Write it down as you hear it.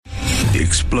The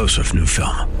explosive new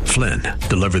film, Flynn,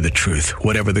 deliver the truth,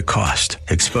 whatever the cost,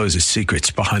 exposes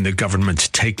secrets behind the government's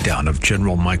takedown of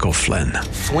General Michael Flynn.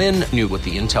 Flynn knew what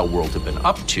the intel world had been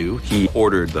up to. He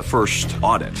ordered the first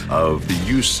audit of the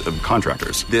use of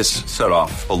contractors. This set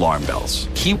off alarm bells.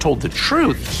 He told the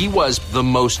truth. He was the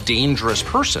most dangerous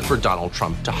person for Donald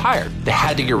Trump to hire. They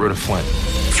had to get rid of Flynn.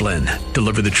 Flynn,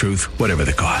 deliver the truth, whatever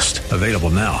the cost. Available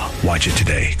now. Watch it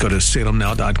today. Go to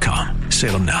salemnow.com.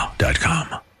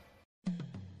 salemnow.com.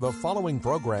 The following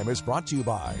program is brought to you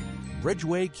by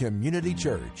Bridgeway Community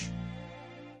Church.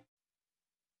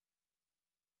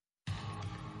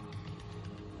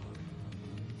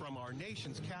 From our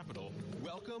nation's capital,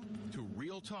 welcome to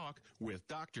Real Talk with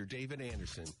Dr. David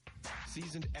Anderson.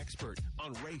 Seasoned expert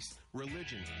on race,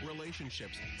 religion,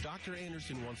 relationships, Dr.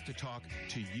 Anderson wants to talk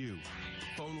to you.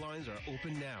 Phone lines are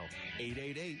open now,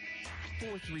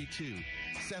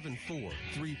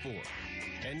 888-432-7434.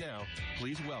 And now,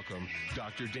 please welcome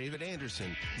Dr. David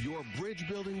Anderson, your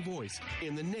bridge-building voice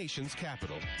in the nation's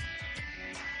capital.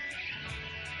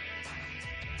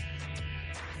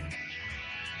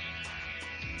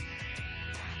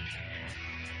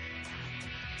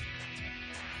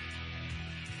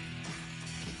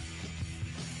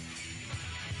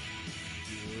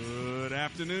 Good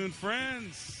afternoon,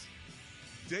 friends.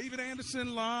 David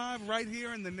Anderson live right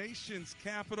here in the nation's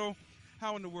capital.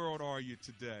 How in the world are you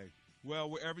today?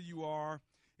 Well, wherever you are,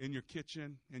 in your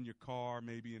kitchen, in your car,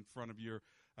 maybe in front of your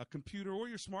computer or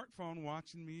your smartphone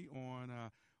watching me on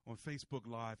Facebook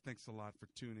Live, thanks a lot for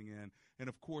tuning in. And,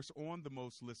 of course, on the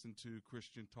most listened to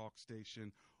Christian talk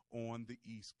station on the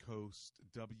East Coast,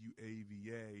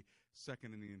 WAVA,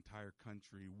 second in the entire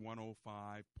country,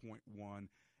 105.1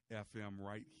 FM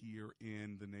right here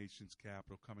in the nation's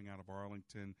capital, coming out of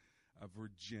Arlington,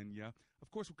 Virginia. Of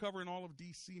course, we're covering all of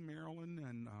D.C., Maryland,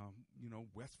 and,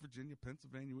 West Virginia,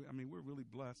 Pennsylvania. I mean, we're really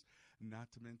blessed,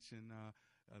 not to mention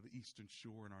the Eastern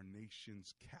Shore and our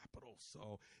nation's capital.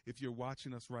 So if you're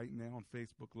watching us right now on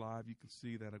Facebook Live, you can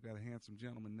see that I've got a handsome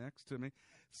gentleman next to me.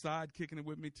 Side kicking it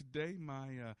with me today,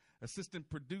 my assistant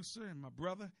producer and my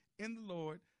brother in the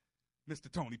Lord,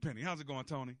 Mr. Tony Penny. How's it going,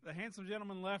 Tony? The handsome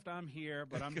gentleman left. I'm here,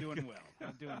 but I'm doing well.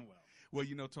 I'm doing well. Well,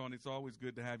 Tony, it's always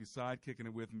good to have you side kicking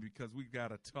it with me because we've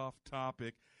got a tough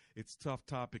topic. It's Tough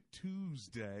Topic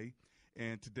Tuesday,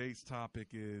 and today's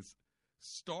topic is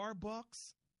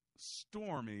Starbucks,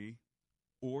 Stormy,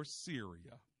 or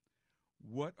Syria.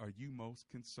 What are you most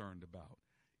concerned about?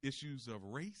 Issues of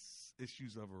race,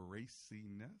 issues of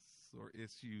raciness, or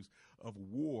issues of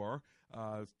war?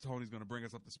 Tony's going to bring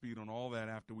us up to speed on all that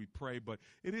after we pray, but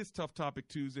it is Tough Topic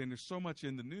Tuesday, and there's so much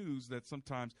in the news that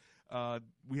sometimes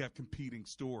we have competing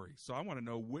stories. So I want to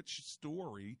know which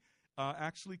story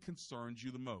actually concerns you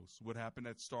the most. What happened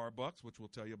at Starbucks, which we'll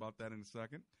tell you about that in a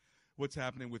second. What's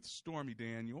happening with Stormy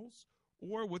Daniels,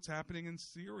 or what's happening in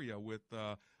Syria with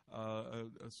a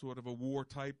sort of a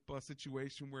war-type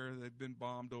situation where they've been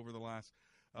bombed over the last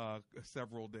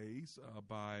several days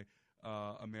by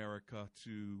America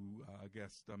to,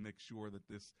 make sure that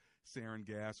this sarin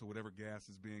gas or whatever gas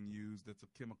is being used that's a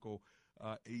chemical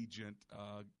agent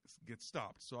gets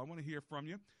stopped. So I want to hear from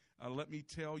you. Let me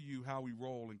tell you how we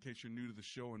roll in case you're new to the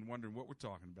show and wondering what we're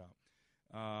talking about.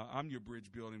 I'm your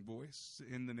bridge-building voice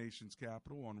in the nation's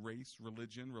capital on race,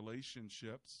 religion,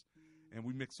 relationships, and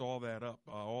we mix all that up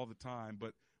all the time.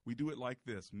 But we do it like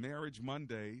this. Marriage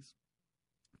Mondays,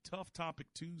 Tough Topic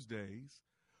Tuesdays,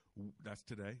 that's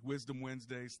today, Wisdom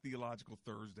Wednesdays, Theological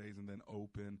Thursdays, and then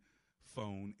Open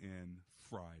Phone In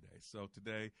Friday. So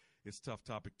today is Tough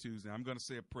Topic Tuesday. I'm going to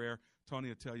say a prayer. Tony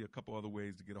will tell you a couple other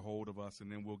ways to get a hold of us,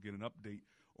 and then we'll get an update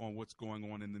on what's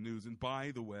going on in the news. And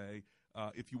by the way,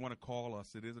 if you want to call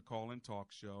us, it is a call-in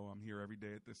talk show. I'm here every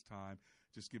day at this time.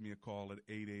 Just give me a call at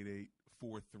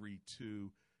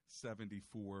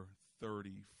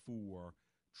 888-432-7434,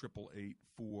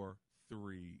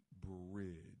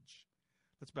 888-433-BRIDGE.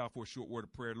 Let's bow for a short word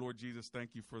of prayer. Lord Jesus,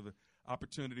 thank you for the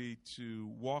opportunity to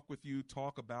walk with you,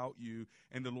 talk about you,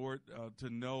 and the Lord, to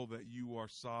know that you are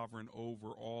sovereign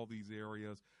over all these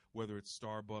areas, whether it's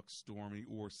Starbucks, Stormy,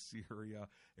 or Syria.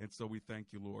 And so we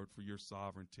thank you, Lord, for your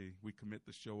sovereignty. We commit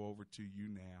the show over to you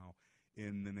now.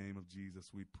 In the name of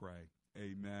Jesus, we pray.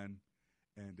 Amen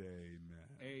and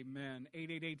amen. Amen.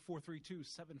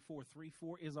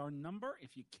 888-432-7434 is our number.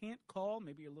 If you can't call,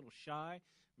 maybe you're a little shy,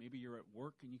 maybe you're at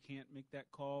work and you can't make that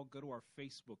call, go to our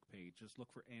Facebook page. Just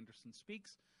look for Anderson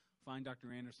Speaks. Find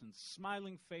Dr. Anderson's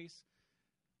smiling face.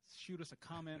 Shoot us a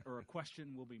comment or a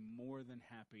question. We'll be more than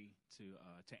happy to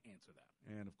answer that.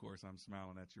 And, of course, I'm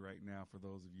smiling at you right now for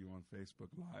those of you on Facebook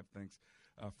Live. Thanks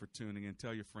for tuning in.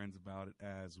 Tell your friends about it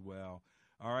as well.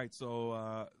 All right,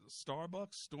 so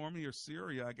Starbucks, Stormy, or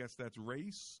Syria, I guess that's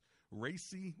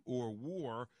racy, or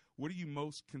war. What are you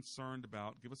most concerned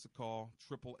about? Give us a call,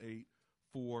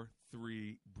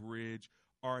 888-43-BRIDGE.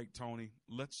 All right, Tony,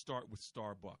 let's start with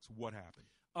Starbucks. What happened?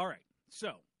 All right,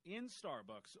 so in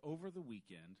Starbucks over the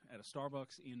weekend, at a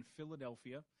Starbucks in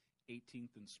Philadelphia,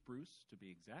 18th and Spruce to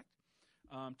be exact,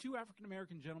 two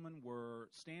African-American gentlemen were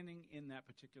standing in that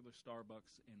particular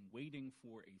Starbucks and waiting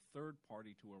for a third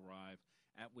party to arrive,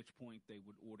 at which point they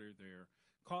would order their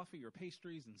coffee or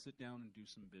pastries and sit down and do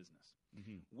some business.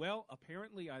 Mm-hmm. Well,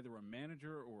 apparently either a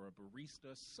manager or a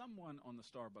barista, someone on the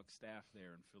Starbucks staff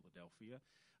there in Philadelphia,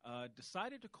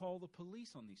 decided to call the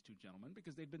police on these two gentlemen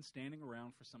because they'd been standing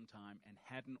around for some time and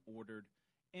hadn't ordered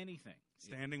anything.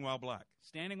 Standing while black.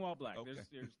 Standing while black. Okay.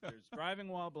 There's driving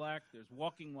while black. There's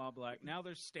walking while black. Now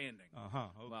there's standing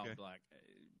while black.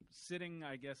 Sitting,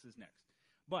 I guess, is next.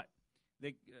 But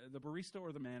the barista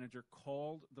or the manager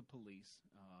called the police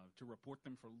to report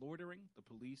them for loitering. The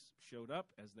police showed up,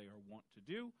 as they are wont to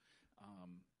do,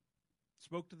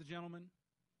 spoke to the gentleman,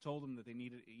 told them that they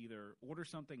needed to either order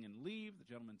something and leave. The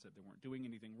gentleman said they weren't doing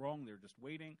anything wrong. They were just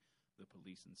waiting. The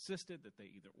police insisted that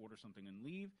they either order something and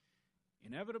leave.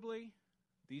 Inevitably,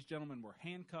 these gentlemen were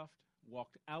handcuffed,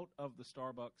 walked out of the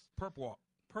Starbucks. Perp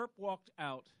walked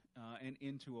out and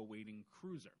into a waiting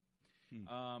cruiser.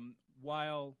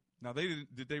 Now,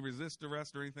 did they resist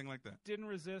arrest or anything like that? Didn't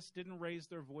resist, didn't raise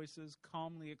their voices,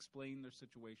 calmly explained their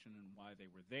situation and why they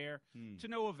were there. To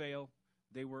no avail,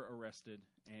 they were arrested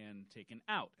and taken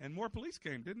out. And more police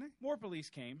came, didn't they? More police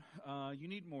came. You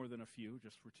need more than a few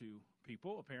just for two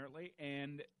people, apparently.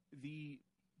 And the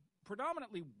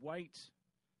predominantly white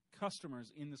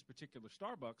customers in this particular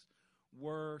Starbucks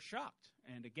were shocked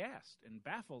and aghast and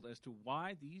baffled as to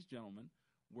why these gentlemen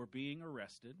were being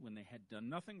arrested when they had done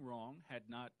nothing wrong, had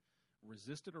not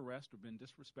resisted arrest or been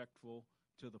disrespectful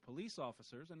to the police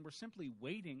officers, and were simply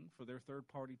waiting for their third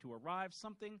party to arrive,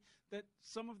 something that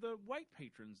some of the white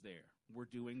patrons there were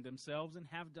doing themselves and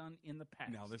have done in the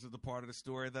past. Now, this is the part of the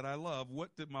story that I love.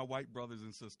 What did my white brothers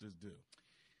and sisters do?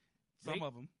 Some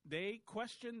of them. They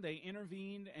questioned, they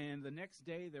intervened, and the next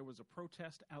day there was a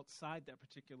protest outside that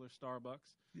particular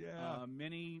Starbucks. Yeah.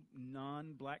 Many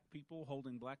non-black people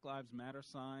holding Black Lives Matter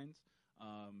signs,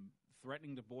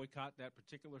 threatening to boycott that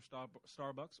particular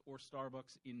Starbucks or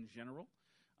Starbucks in general.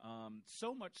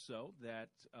 So much so that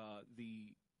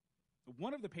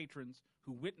one of the patrons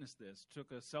who witnessed this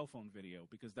took a cell phone video,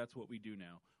 because that's what we do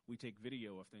now. We take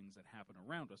video of things that happen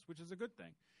around us, which is a good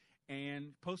thing,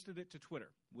 and posted it to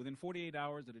Twitter. Within 48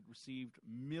 hours, it had received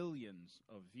millions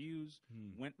of views,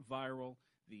 went viral.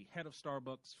 The head of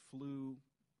Starbucks flew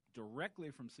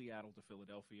directly from Seattle to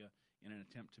Philadelphia in an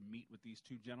attempt to meet with these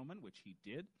two gentlemen, which he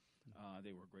did.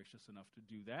 They were gracious enough to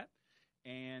do that.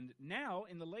 And now,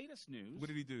 in the latest news... What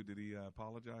did he do? Did he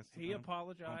apologize to He them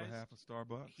apologized. On behalf of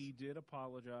Starbucks? He did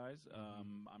apologize.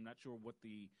 I'm not sure what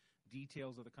the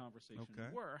details of the conversation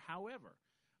were. However,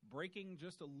 breaking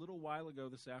just a little while ago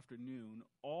this afternoon,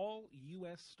 all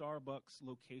U.S. Starbucks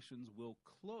locations will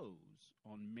close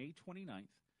on May 29th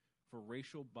for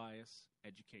racial bias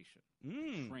education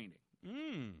training.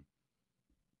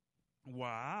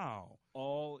 Wow.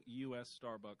 All U.S.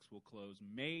 Starbucks will close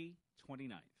May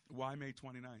 29th. Why May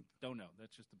 29th? Don't know.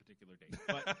 That's just a particular date.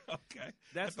 But okay.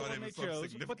 That's the one they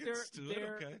chose. But they're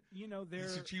okay. They're... You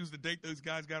should choose the date those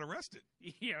guys got arrested.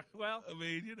 Yeah, well. I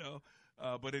mean,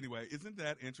 but anyway, isn't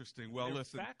that interesting? Well,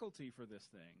 listen. The faculty for this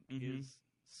thing is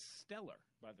stellar,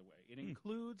 by the way. It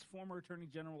includes former Attorney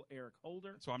General Eric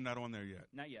Holder. So I'm not on there yet.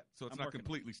 Not yet. So it's not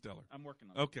completely stellar. I'm working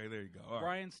on it. Okay, there you go. All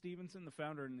Brian right. Stevenson, the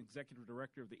founder and executive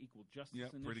director of the Equal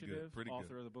Justice Initiative,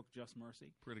 author of the book Just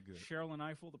Mercy. Pretty good. Sherilyn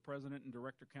Ifill, the president and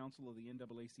director counsel of the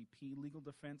NAACP Legal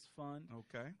Defense Fund.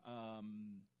 Okay.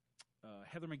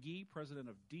 Heather McGee, president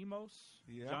of Demos.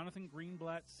 Yeah. Jonathan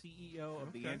Greenblatt, CEO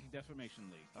of the Anti-Defamation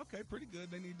League. Okay, pretty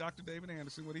good. They need Dr. David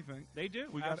Anderson. What do you think? They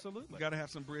do, absolutely. We got to have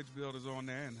some bridge builders on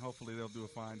there, and hopefully they'll do a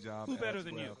fine job. Who better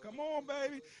than you? Come on,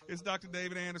 baby. It's Dr.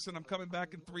 David Anderson. I'm coming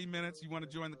back in 3 minutes. You want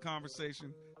to join the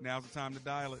conversation? Now's the time to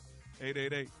dial it.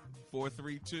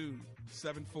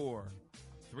 888-432-7434.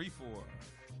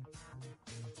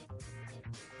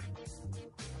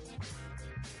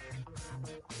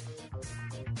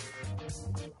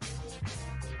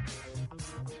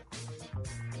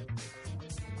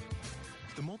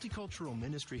 The Multicultural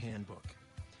Ministry Handbook.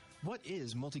 What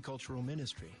is multicultural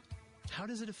ministry? How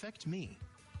does it affect me?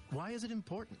 Why is it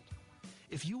important?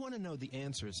 If you want to know the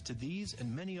answers to these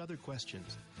and many other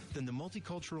questions, then the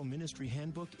Multicultural Ministry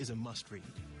Handbook is a must-read.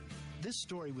 This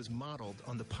story was modeled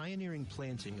on the pioneering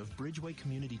planting of Bridgeway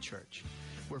Community Church,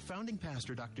 where founding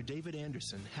pastor Dr. David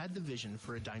Anderson had the vision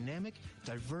for a dynamic,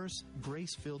 diverse,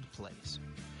 grace-filled place.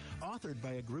 Authored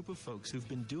by a group of folks who've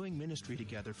been doing ministry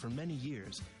together for many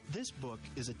years, this book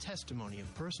is a testimony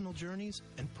of personal journeys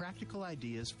and practical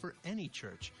ideas for any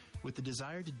church with the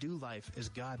desire to do life as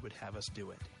God would have us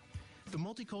do it. The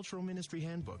Multicultural Ministry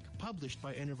Handbook, published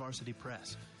by InterVarsity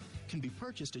Press, can be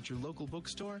purchased at your local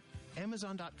bookstore,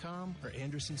 Amazon.com, or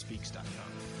AndersonSpeaks.com.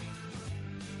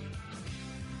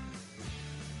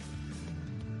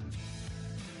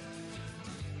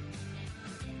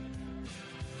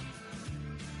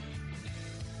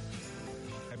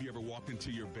 Walked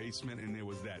into your basement and there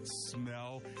was that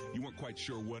smell. You weren't quite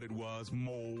sure what it was,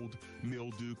 mold,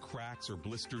 mildew, cracks, or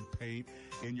blistered paint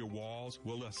in your walls.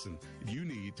 Well, listen, you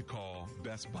need to call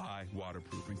Best Buy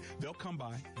Waterproofing. They'll come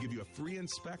by, give you a free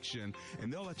inspection,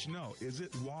 and they'll let you know, is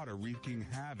it water wreaking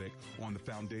havoc on the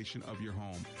foundation of your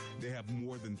home? They have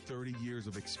more than 30 years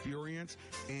of experience,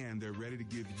 and they're ready to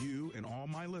give you and all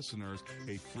my listeners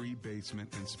a free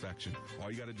basement inspection.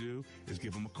 All you got to do is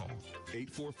give them a call.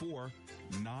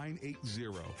 844-980-3707.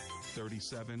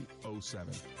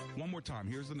 One more time,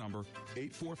 here's the number,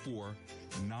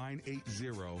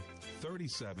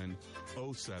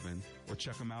 844-980-3707, or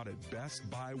check them out at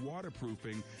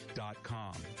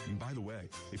bestbuywaterproofing.com. And by the way,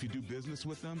 if you do business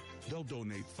with them, they'll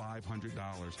donate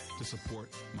 $500 to support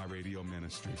my radio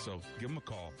ministry. So give them a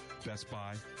call, Best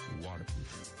Buy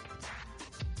Waterproofing.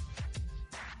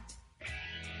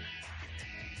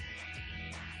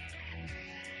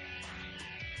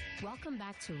 Welcome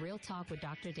back to Real Talk with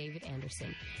Dr. David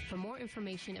Anderson. For more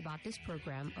information about this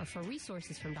program or for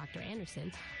resources from Dr.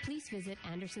 Anderson, please visit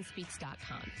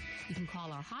AndersonSpeaks.com. You can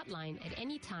call our hotline at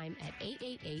any time at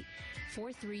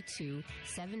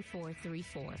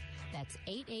 888-432-7434. That's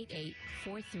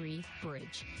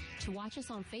 888-43-BRIDGE. To watch us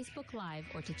on Facebook Live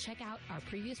or to check out our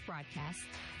previous broadcasts,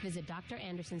 visit Dr.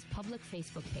 Anderson's public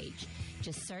Facebook page.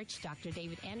 Just search Dr.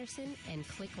 David Anderson and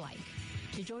click like.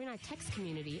 To join our text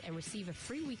community and receive a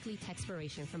free weekly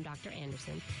textpiration from Dr.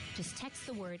 Anderson, just text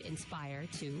the word INSPIRE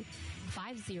to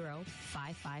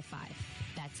 50555.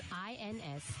 That's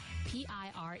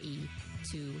INSPIRE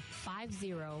to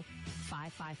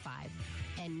 50555.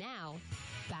 And now,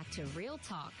 back to Real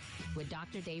Talk with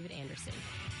Dr. David Anderson.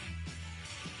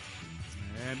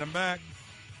 And I'm back.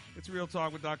 It's Real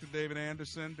Talk with Dr. David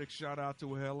Anderson. Big shout out to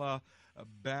Wahela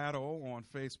Battle on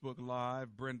Facebook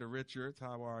Live. Brenda Richards,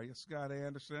 how are you? Scott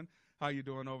Anderson, how you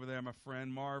doing over there, my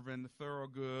friend? Marvin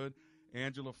Thorogood,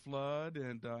 Angela Flood,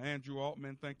 and Andrew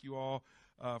Altman. Thank you all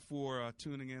for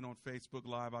tuning in on Facebook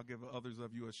Live. I'll give others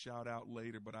of you a shout out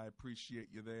later, but I appreciate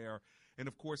you there. And,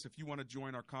 of course, if you want to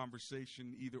join our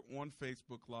conversation either on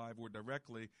Facebook Live or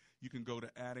directly, you can go to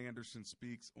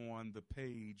 @AndersonSpeaks on the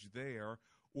page there,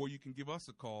 or you can give us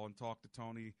a call and talk to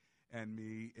Tony and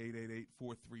me,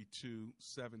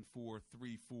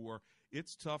 888-432-7434.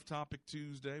 It's Tough Topic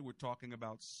Tuesday. We're talking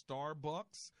about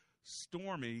Starbucks,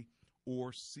 Stormy,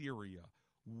 or Syria.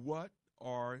 What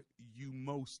are you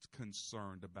most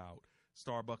concerned about?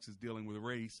 Starbucks is dealing with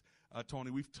race.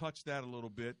 Tony, we've touched that a little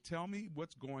bit. Tell me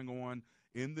what's going on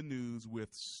in the news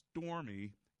with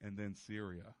Stormy and then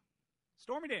Syria.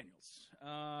 Stormy Daniels.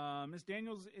 Ms.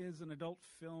 Daniels is an adult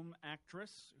film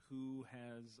actress who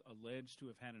has alleged to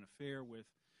have had an affair with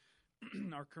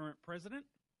our current president.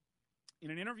 In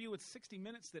an interview with 60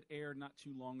 Minutes that aired not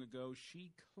too long ago,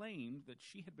 she claimed that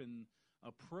she had been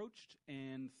approached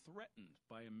and threatened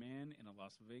by a man in a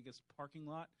Las Vegas parking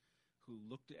lot who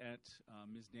looked at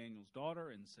Ms. Daniels' daughter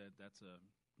and said, "That's a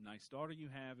nice daughter you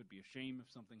have. It'd be a shame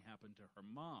if something happened to her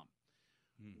mom."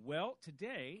 Well,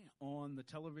 today on the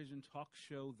television talk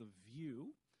show The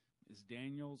View, Ms.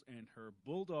 Daniels and her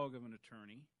bulldog of an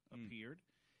attorney appeared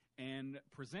and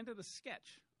presented a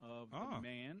sketch of the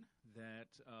man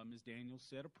that Ms. Daniels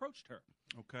said approached her.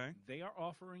 Okay. They are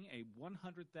offering a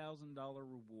 $100,000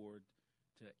 reward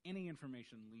to any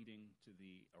information leading to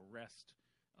the arrest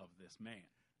of this man.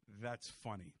 That's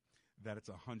funny that it's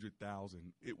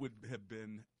 $100,000. It would have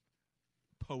been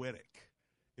poetic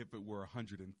if it were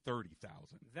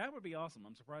 $130,000. That would be awesome.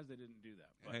 I'm surprised they didn't do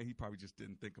that. But he probably just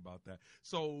didn't think about that.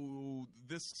 So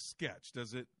this sketch,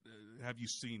 does it? Have you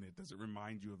seen it? Does it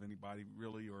remind you of anybody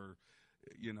really, or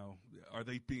are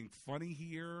they being funny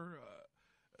here?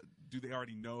 Do they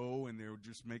already know and they're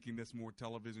just making this more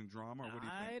television drama? Or what do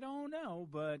you think? I don't know,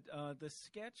 but the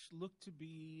sketch looked to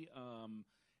be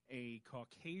a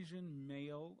Caucasian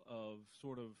male of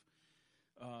sort of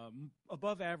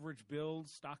above average build,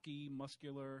 stocky,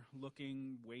 muscular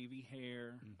looking, wavy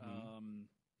hair.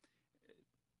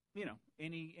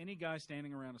 Any guy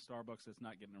standing around a Starbucks that's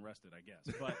not getting arrested, I guess.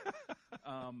 But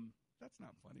That's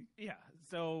not funny. Yeah,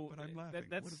 so But I'm laughing.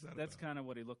 that's What is that that's about? kind of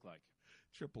what he looked like.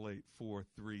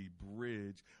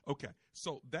 888-43-BRIDGE. Okay,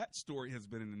 so that story has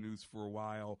been in the news for a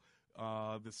while.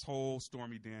 This whole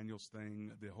Stormy Daniels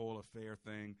thing, the whole affair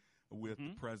thing with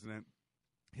the president.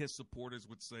 His supporters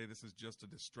would say this is just a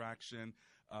distraction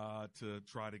to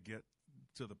try to get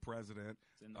to the president.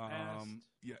 It's in the past.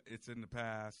 Yeah, it's in the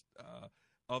past.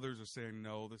 Others are saying,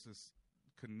 no, this is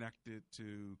connected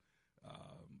to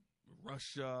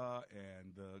Russia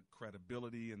and the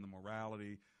credibility and the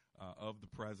morality of the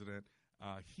president.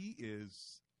 He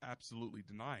is absolutely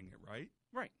denying it, right?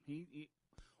 Right.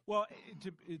 Well,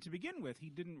 to begin with, he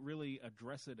didn't really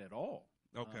address it at all.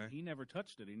 Okay. He never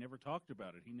touched it. He never talked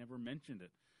about it. He never mentioned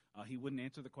it. He wouldn't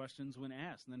answer the questions when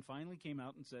asked, and then finally came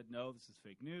out and said, "No, this is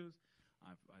fake news.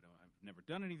 I've never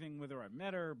done anything with her. I've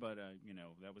met her, but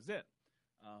that was it."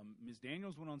 Ms.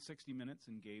 Daniels went on 60 Minutes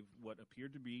and gave what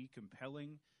appeared to be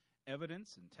compelling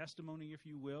evidence and testimony, if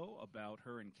you will, about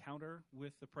her encounter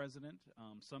with the president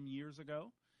some years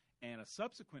ago, and a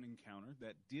subsequent encounter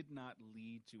that did not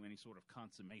lead to any sort of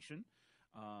consummation,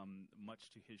 much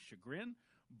to his chagrin.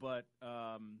 But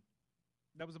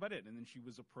that was about it. And then she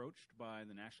was approached by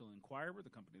the National Enquirer, the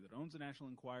company that owns the National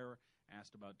Enquirer,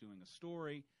 asked about doing a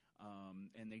story,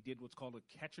 and they did what's called a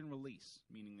catch and release,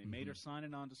 meaning they made her sign a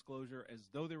non-disclosure as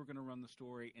though they were going to run the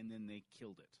story, and then they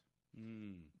killed it,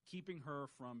 keeping her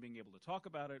from being able to talk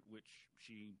about it, which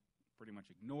she pretty much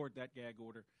ignored that gag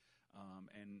order,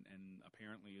 and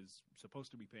apparently is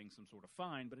supposed to be paying some sort of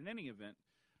fine. But in any event,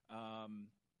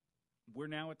 we're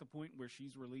now at the point where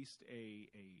she's released a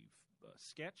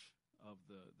sketch of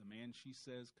the man she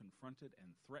says confronted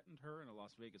and threatened her in a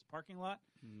Las Vegas parking lot.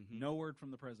 No word from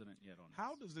the president yet on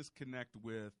How does this connect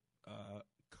with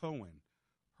Cohen,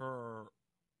 her,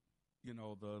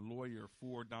 the lawyer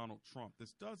for Donald Trump?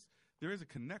 There is a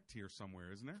connect here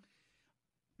somewhere, isn't there?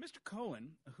 Mr.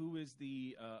 Cohen, who is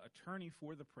the attorney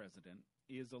for the president,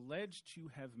 is alleged to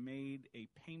have made a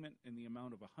payment in the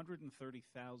amount of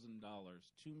 $130,000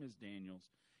 to Ms. Daniels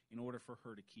in order for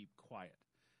her to keep quiet.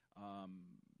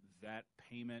 That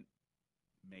payment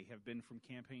may have been from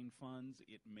campaign funds.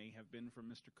 It may have been from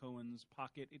Mr. Cohen's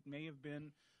pocket. It may have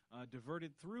been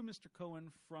diverted through Mr.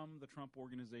 Cohen from the Trump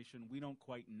organization. We don't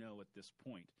quite know at this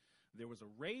point. There was a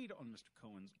raid on Mr.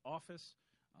 Cohen's office,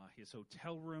 his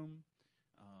hotel room,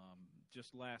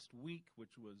 just last week,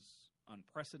 which was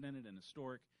unprecedented and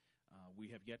historic. We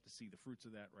have yet to see the fruits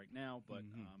of that right now, but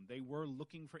they were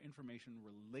looking for information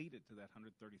related to that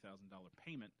 $130,000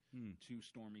 payment to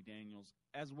Stormy Daniels,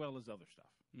 as well as other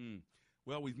stuff.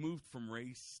 Well, we've moved from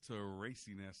race to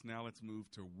raciness. Now let's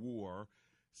move to war.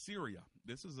 Syria.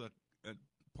 This is a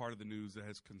part of the news that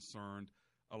has concerned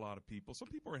a lot of people. Some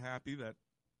people are happy that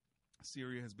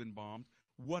Syria has been bombed.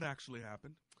 What actually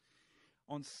happened?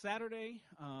 On Saturday,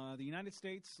 the United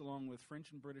States, along with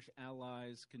French and British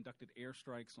allies, conducted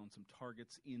airstrikes on some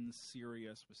targets in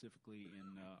Syria, specifically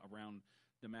in around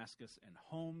Damascus and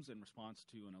Homs, in response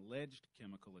to an alleged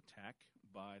chemical attack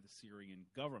by the Syrian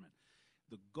government.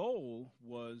 The goal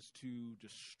was to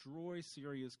destroy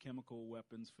Syria's chemical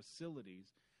weapons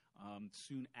facilities.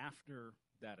 Soon after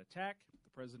that attack,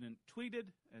 the president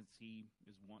tweeted, as he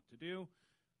is wont to do,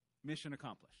 "Mission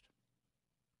accomplished,"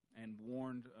 and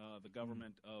warned the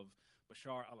government of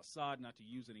Bashar al-Assad not to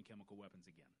use any chemical weapons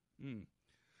again.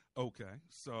 Okay,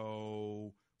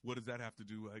 so what does that have to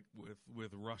do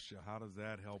with Russia? How does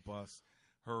that help us,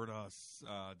 hurt us?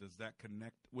 Does that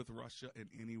connect with Russia in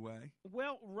any way?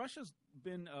 Well, Russia's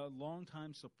been a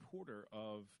longtime supporter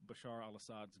of Bashar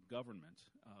al-Assad's government,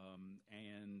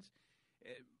 and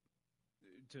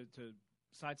to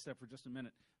sidestep for just a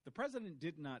minute, the president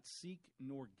did not seek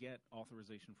nor get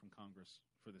authorization from Congress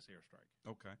for this airstrike.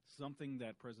 Okay. Something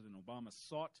that President Obama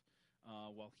sought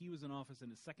while he was in office in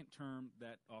his second term.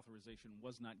 That authorization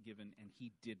was not given, and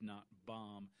he did not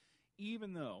bomb,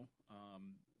 even though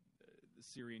the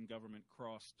Syrian government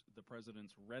crossed the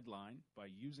president's red line by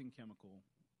using chemical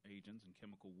agents and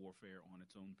chemical warfare on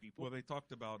its own people. Well, they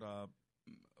talked about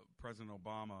President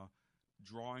Obama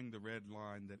drawing the red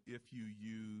line that if you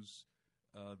use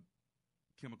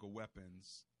chemical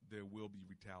weapons, there will be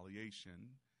retaliation.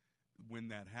 When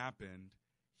that happened,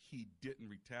 he didn't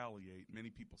retaliate. Many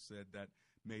people said that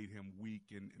made him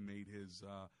weak and made his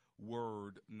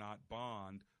word not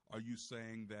bond. Are you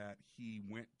saying that he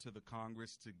went to the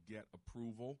Congress to get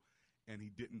approval and he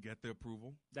didn't get the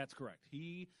approval? That's correct.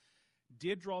 He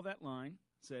did draw that line,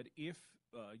 said if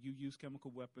you use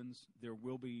chemical weapons, there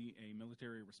will be a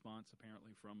military response,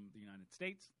 apparently, from the United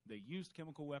States. They used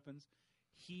chemical weapons.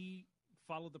 He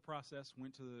followed the process,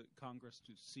 went to the Congress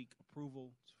to seek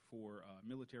approval for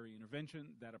military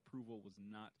intervention. That approval was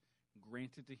not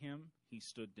granted to him, he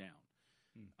stood down.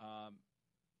 Now,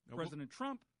 President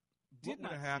Trump did what would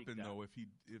not have happened, speak down. though, if he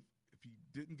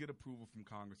didn't get approval from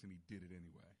Congress and he did it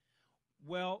anyway?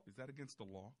 Well, Is that against the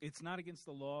law? it's not against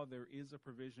the law. There is a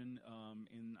provision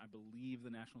in, I believe,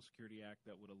 the National Security Act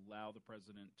that would allow the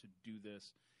president to do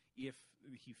this if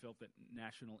he felt that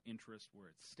national interests were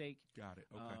at stake. Got it.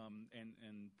 Okay.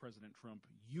 And President Trump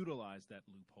utilized that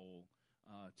loophole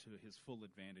to his full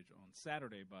advantage on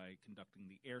Saturday by conducting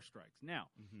the airstrikes. Now,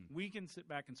 we can sit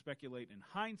back and speculate in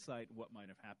hindsight what might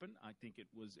have happened. I think it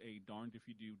was a darned if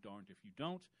you do, darned if you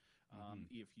don't.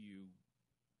 If you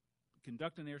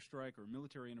conduct an airstrike or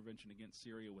military intervention against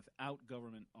Syria without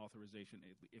government authorization,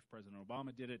 if President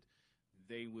Obama did it,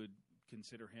 they would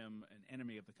consider him an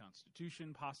enemy of the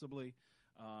Constitution, possibly.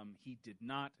 He did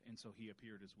not, and so he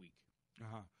appeared as weak.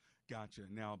 Gotcha.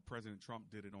 Now, President Trump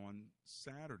did it on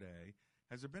Saturday.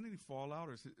 Has there been any fallout,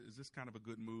 or is this kind of a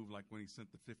good move, like when he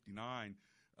sent the 59,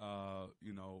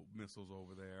 missiles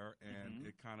over there, and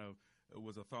it kind of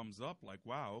was a thumbs up, like,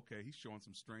 wow, okay, he's showing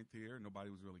some strength here. Nobody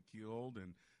was really killed,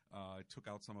 and it took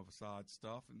out some of Assad's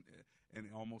stuff, and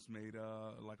it almost made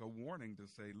like a warning to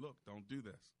say, look, don't do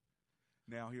this.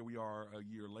 Now, here we are a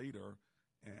year later,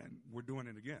 and we're doing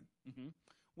it again.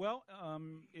 Well,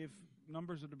 if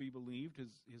numbers are to be believed,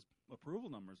 his approval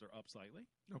numbers are up slightly.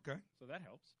 Okay. So that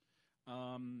helps.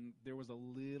 There was a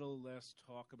little less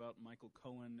talk about Michael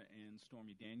Cohen and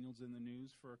Stormy Daniels in the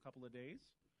news for a couple of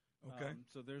days. Okay.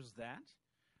 So there's that.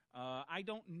 I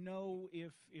don't know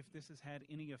if this has had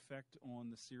any effect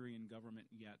on the Syrian government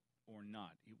yet or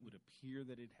not. It would appear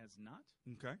that it has not.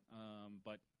 Okay.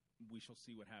 But we shall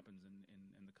see what happens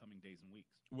in the coming days and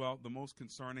weeks. Well, the most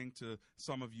concerning to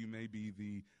some of you may be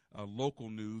the local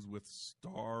news with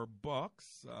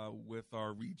Starbucks, with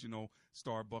our regional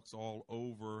Starbucks all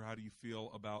over. How do you feel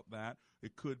about that?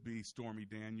 It could be Stormy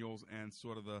Daniels and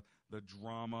sort of the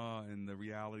drama and the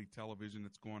reality television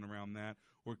that's going around that,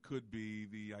 or it could be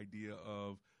the idea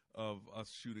of us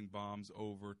shooting bombs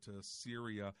over to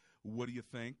Syria. What do you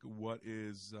think? What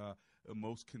is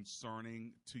most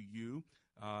concerning to you?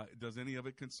 Does any of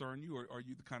it concern you, or are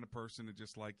you the kind of person that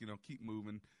just like, keep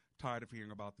moving, tired of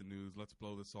hearing about the news, let's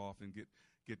blow this off and get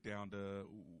down to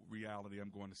reality? I'm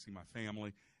going to see my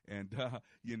family, and I'm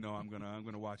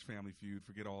gonna watch Family Feud,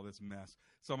 forget all this mess.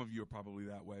 Some of you are probably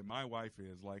that way. My wife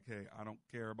is like, hey, I don't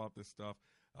care about this stuff,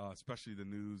 especially the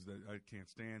news. That I can't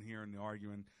stand hearing the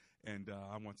arguing, and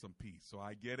I want some peace. So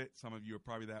I get it. Some of you are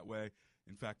probably that way.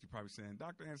 In fact, you're probably saying,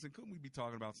 Dr. Anderson, couldn't we be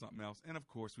talking about something else? And, of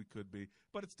course, we could be.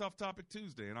 But it's Tough Topic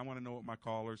Tuesday, and I want to know what my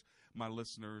callers, my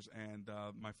listeners, and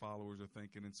my followers are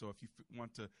thinking. And so if you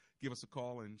want to give us a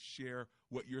call and share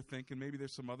what you're thinking, maybe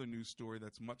there's some other news story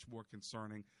that's much more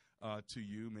concerning to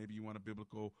you. Maybe you want a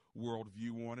biblical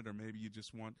worldview on it, or maybe you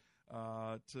just want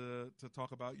to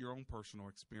talk about your own personal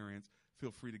experience.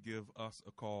 Feel free to give us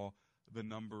a call. The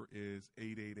number is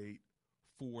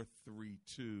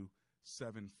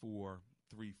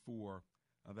 888-432-7434.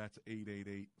 That's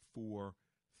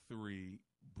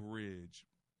 888-43-BRIDGE.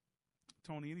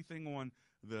 Tony, anything on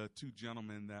the two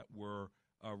gentlemen that were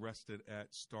arrested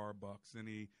at Starbucks?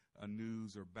 Any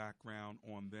news or background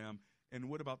on them? And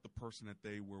what about the person that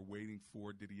they were waiting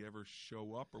for? Did he ever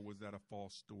show up, or was that a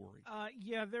false story?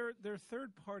 Yeah, their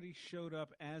third party showed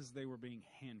up as they were being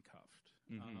handcuffed.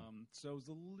 So it was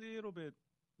a little bit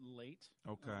late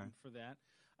for that.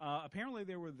 Apparently,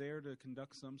 they were there to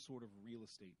conduct some sort of real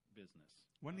estate business.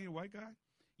 Wasn't he a white guy?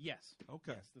 Yes.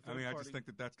 Okay. Yes, I just think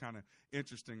that's kind of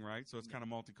interesting, right? So it's kind of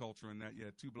multicultural in that you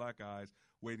had two black guys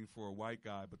waiting for a white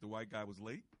guy, but the white guy was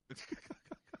late.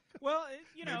 Well,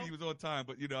 maybe he was on time,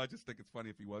 but I just think it's funny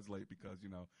if he was late because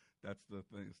that's the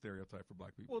stereotype for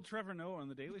black people. Well, Trevor Noah on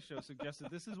the Daily Show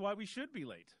suggested this is why we should be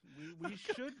late. We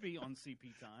should be on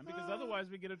CP time because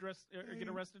otherwise we get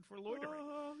arrested for loitering.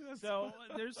 So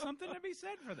there's something to be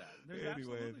said for that. There's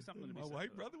absolutely something to be said. My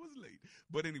white brother was late,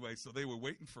 but anyway, so they were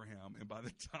waiting for him, and by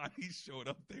the time he showed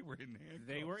up, they were in handcuffs.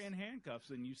 They were in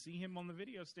handcuffs, and you see him on the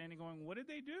video standing, going, "What did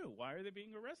they do? Why are they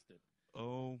being arrested?"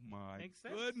 Oh my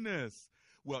goodness!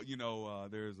 Well,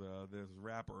 there's a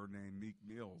rapper named Meek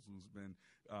Mills who's been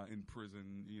in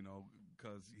prison,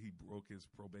 because he broke his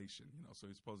probation. So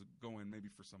he's supposed to go in maybe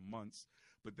for some months,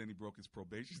 but then he broke his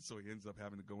probation, so he ends up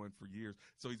having to go in for years.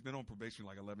 So he's been on probation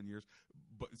like 11 years,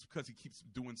 but it's because he keeps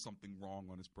doing something wrong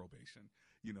on his probation.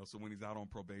 So when he's out on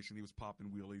probation, he was popping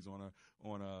wheelies on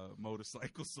a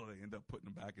motorcycle, so they end up putting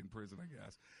him back in prison, I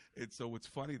guess. And so what's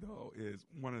funny, though, is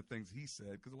one of the things he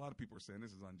said, because a lot of people are saying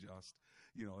this is unjust,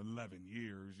 11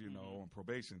 years, on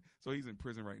probation. So he's in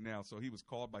prison right now. So he was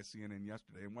called by CNN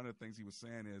yesterday, and one of the things he was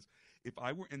saying is, if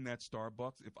I were in that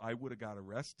Starbucks, if I would have got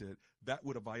arrested, that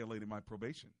would have violated my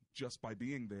probation just by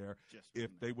being there.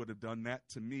 If they would have done that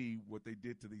to me, what they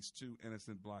did to these two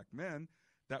innocent black men,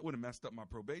 that would have messed up my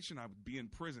probation. I would be in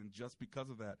prison just because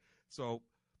of that. So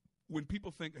when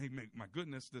people think, hey, my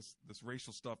goodness, this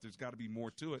racial stuff, there's got to be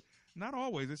more to it. Not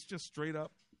always. It's just straight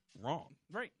up wrong.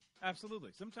 Right.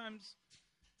 Absolutely. Sometimes,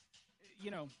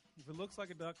 if it looks like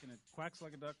a duck and it quacks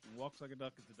like a duck and walks like a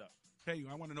duck, it's a duck. Hey,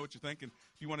 I want to know what you're thinking.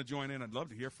 If you want to join in, I'd love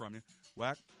to hear from you.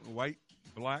 White,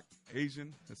 black,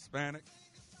 Asian, Hispanic.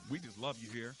 We just love you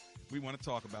here. We want to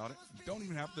talk about it. You don't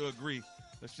even have to agree.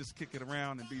 Let's just kick it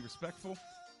around and be respectful.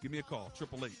 Give me a call,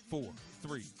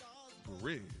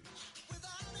 888-43-BRIDGE.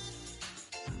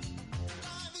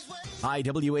 Hi,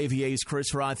 WAVA's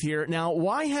Chris Roth here. Now,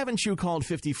 why haven't you called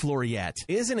 50 Floor yet?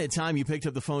 Isn't it time you picked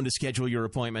up the phone to schedule your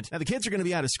appointment? Now, the kids are going to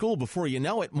be out of school before you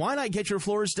know it. Why not get your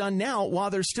floors done now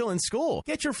while they're still in school?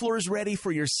 Get your floors ready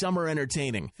for your summer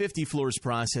entertaining. 50 Floor's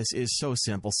process is so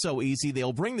simple, so easy.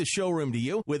 They'll bring the showroom to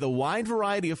you with a wide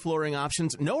variety of flooring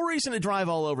options. No reason to drive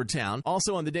all over town.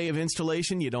 Also, on the day of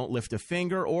installation, you don't lift a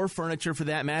finger or furniture for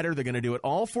that matter. They're going to do it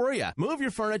all for you. Move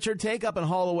your furniture, take up and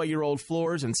haul away your old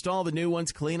floors, install the new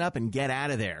ones, clean up, and get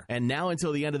out of there. And now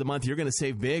until the end of the month, you're going to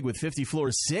save big with 50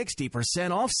 Floor's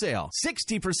 60% off sale.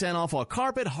 60% off all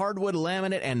carpet, hardwood,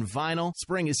 laminate, and vinyl.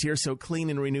 Spring is here, so clean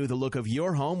and renew the look of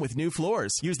your home with new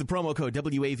floors. Use the promo code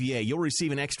WAVA. You'll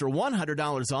receive an extra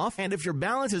 $100 off. And if your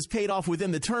balance is paid off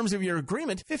within the terms of your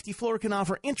agreement, 50 Floor can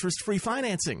offer interest-free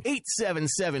financing.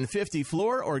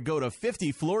 877-50-FLOOR or go to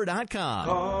 50floor.com.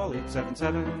 Call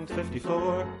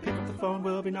 877-50-FLOOR. Pick up the phone,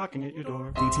 we'll be knocking at your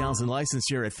door. Details and license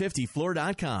here at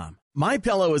 50floor.com.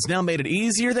 MyPillow has now made it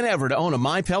easier than ever to own a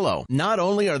MyPillow. Not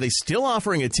only are they still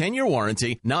offering a 10-year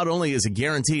warranty, not only is it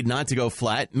guaranteed not to go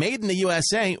flat, made in the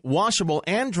USA, washable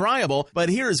and dryable, but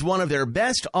here's one of their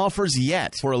best offers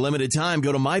yet. For a limited time,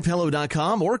 go to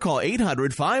MyPillow.com or call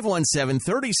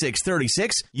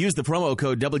 800-517-3636. Use the promo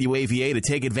code WAVA to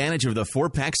take advantage of the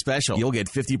 4-pack special. You'll get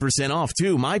 50% off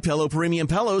 2 MyPillow premium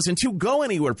pillows and 2 Go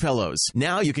Anywhere pillows.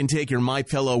 Now you can take your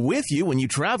MyPillow with you when you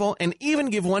travel and even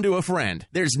give one to a friend.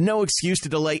 There's no excuse to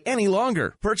delay any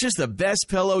longer. Purchase the best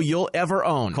pillow you'll ever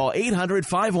own. Call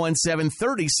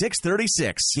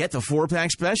 800-517-3636. Get the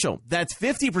 4-pack special. That's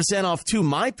 50% off 2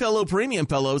 MyPillow premium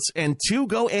pillows and 2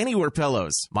 Go Anywhere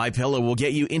pillows. MyPillow will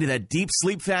get you into that deep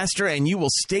sleep faster and you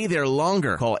will stay there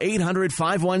longer. Call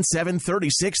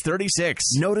 800-517-3636.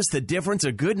 Notice the difference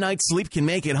a good night's sleep can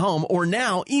make at home or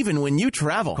now even when you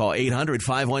travel. Call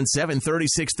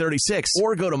 800-517-3636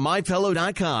 or go to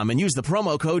MyPillow.com and use the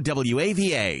promo code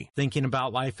WAVA. Thinking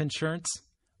about life insurance?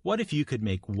 What if you could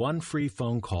make one free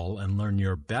phone call and learn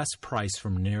your best price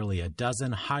from nearly a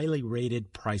dozen highly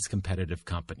rated, price-competitive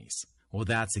companies? Well,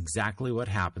 that's exactly what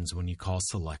happens when you call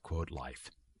SelectQuote Life.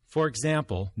 For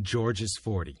example, George is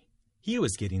 40. He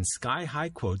was getting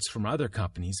sky-high quotes from other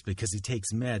companies because he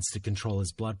takes meds to control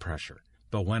his blood pressure.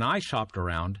 But when I shopped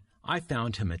around, I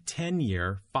found him a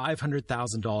 10-year,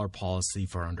 $500,000 policy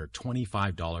for under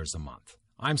 $25 a month.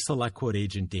 I'm SelectQuote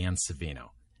agent Dan Savino.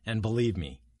 And believe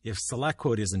me, if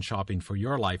SelectQuote isn't shopping for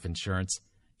your life insurance,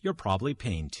 you're probably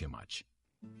paying too much.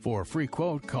 For a free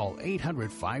quote, call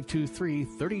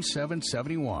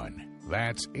 800-523-3771.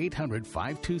 That's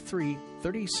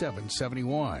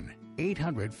 800-523-3771.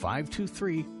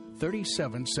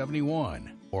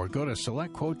 800-523-3771. Or go to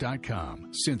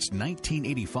SelectQuote.com. Since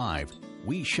 1985,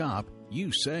 we shop,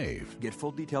 you save. Get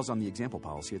full details on the example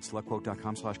policy at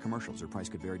SelectQuote.com/commercials. Their price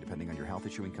could vary depending on your health,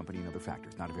 issuing company, and other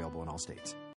factors. Not available in all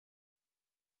states.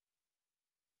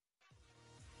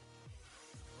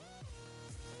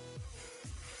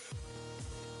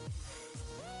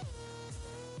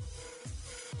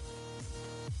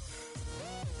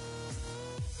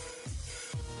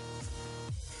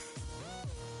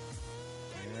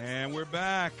 And we're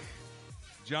back.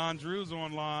 John Drew's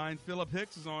online. Philip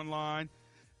Hicks is online.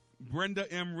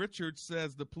 Brenda M. Richards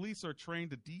says the police are trained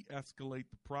to de-escalate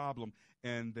the problem,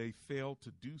 and they fail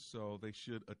to do so. They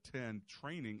should attend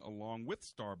training along with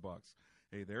Starbucks.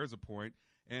 Hey, there's a point.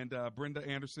 And Brenda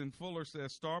Anderson Fuller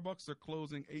says Starbucks are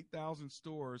closing 8,000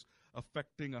 stores,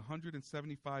 affecting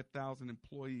 175,000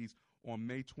 employees on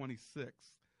May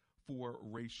 26th for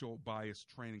racial bias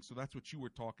training. So that's what you were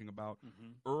talking about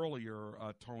earlier,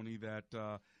 Tony, that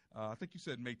I think you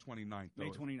said May 29th. Though.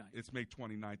 May 29th. It's May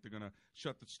 29th. They're going to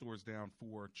shut the stores down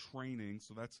for training.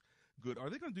 So that's good. Are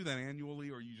they going to do that annually,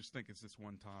 or you just think it's this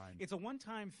one time? It's a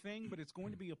one-time thing, but it's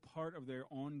going to be a part of their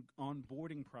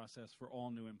onboarding process for all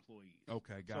new employees.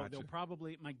 Okay, gotcha. So they'll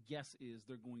probably, my guess is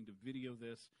they're going to video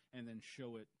this and then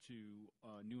show it to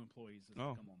new employees as they come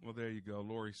on board. Well, there you go.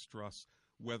 Lori Struss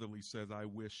Weatherly says, I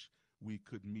wish we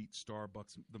could meet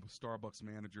the Starbucks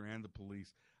manager and the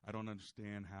police. I don't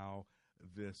understand how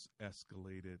this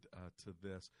escalated to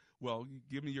this. Well,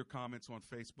 give me your comments on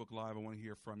Facebook Live. I want to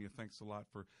hear from you. Thanks a lot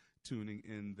for tuning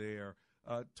in there.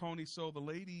 Tony, so the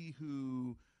lady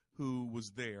who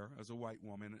was there as a white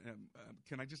woman,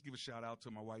 can I just give a shout out to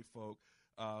my white folk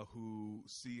who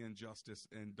see injustice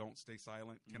and don't stay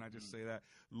silent? Can I just say that?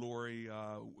 Lori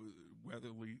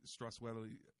Struss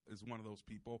Weatherly is one of those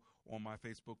people on my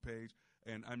Facebook page,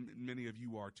 and many of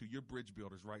you are too. You're bridge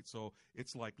builders, right? So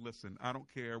it's like, listen, I don't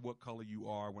care what color you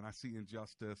are. When I see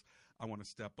injustice, I want to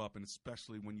step up, and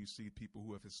especially when you see people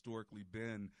who have historically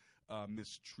been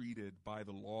mistreated by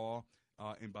the law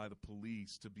and by the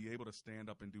police, to be able to stand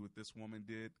up and do what this woman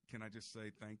did. Can I just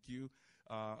say thank you?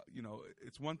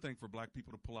 It's one thing for black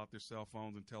people to pull out their cell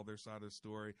phones and tell their side of the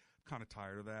story. I'm kind of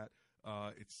tired of that.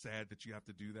 It's sad that you have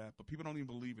to do that, but people don't even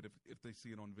believe it if they see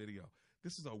it on video.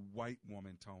 This is a white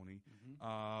woman, Tony.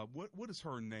 What is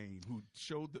her name? Who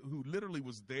literally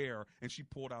was there, and she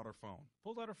pulled out her phone.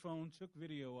 Took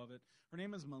video of it. Her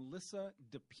name is Melissa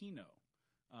DePino.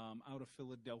 Out of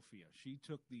Philadelphia. She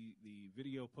took the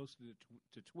video, posted it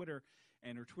to Twitter,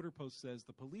 and her Twitter post says,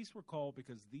 the police were called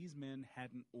because these men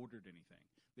hadn't ordered anything.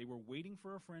 They were waiting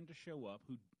for a friend to show up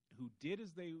who did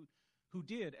as they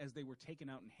were taken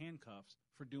out in handcuffs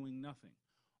for doing nothing.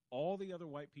 All the other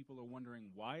white people are wondering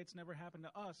why it's never happened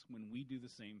to us when we do the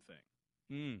same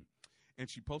thing. And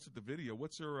she posted the video.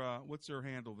 What's her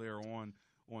handle there on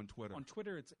Twitter? On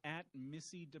Twitter, it's at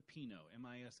Missy DePino,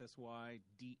 Missydepino.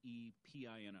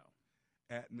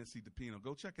 At Missy DePino.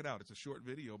 Go check it out. It's a short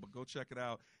video, but go check it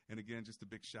out. And again, just a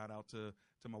big shout out to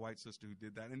my white sister who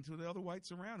did that, and to the other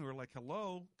whites around who are like,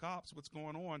 hello, cops, what's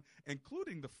going on?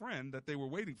 Including the friend that they were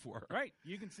waiting for. Right.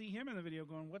 You can see him in the video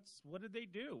going, what did they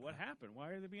do? What happened?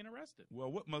 Why are they being arrested?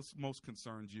 Well, what most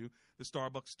concerns you? The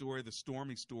Starbucks story, the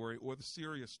Stormy story, or the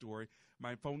Sirius story?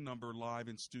 My phone number live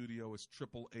in studio is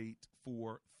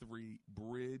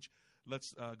 888-43-BRIDGE.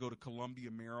 Let's go to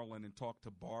Columbia, Maryland, and talk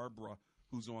to Barbara,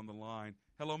 who's on the line.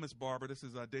 Hello, Miss Barbara. This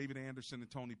is David Anderson and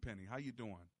Tony Penny. How you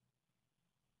doing?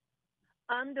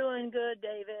 I'm doing good,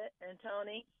 David and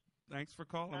Tony. Thanks for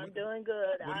calling. I'm doing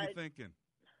good. What are you thinking?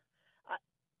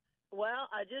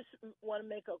 I just want to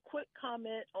make a quick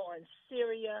comment on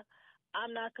Syria.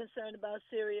 I'm not concerned about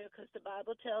Syria because the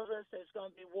Bible tells us there's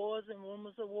going to be wars and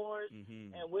rumors of wars,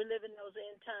 and we're living those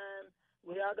end times.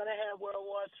 We are going to have World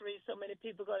War III. So many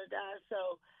people are going to die.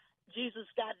 So Jesus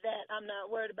got that. I'm not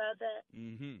worried about that.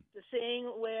 The thing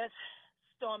with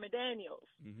Stormy Daniels,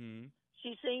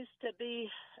 she seems to be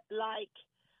like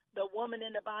the woman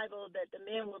in the Bible that the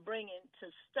men were bringing to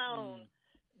stone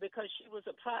because she was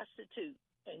a prostitute.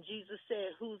 And Jesus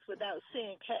said, who's without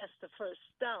sin cast the first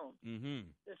stone.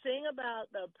 The thing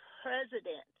about the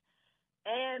president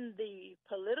and the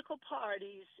political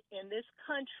parties in this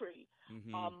country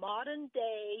are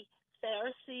modern-day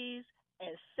Pharisees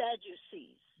and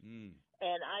Sadducees.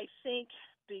 And I think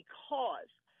because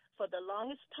for the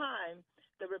longest time,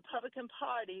 the Republican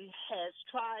Party has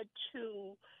tried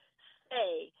to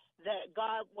say that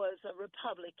God was a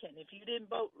Republican. If you didn't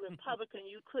vote Republican,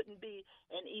 you couldn't be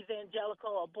an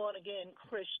evangelical or born-again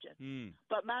Christian.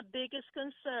 But my biggest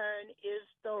concern is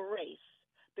the race.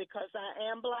 Because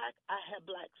I am black, I have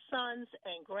black sons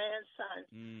and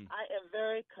grandsons. I am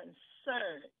very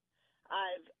concerned.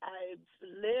 I've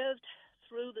lived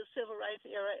through the civil rights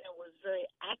era and was very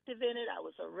active in it. I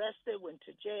was arrested, went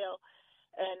to jail.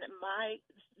 And my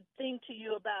thing to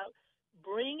you about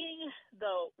bringing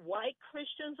the white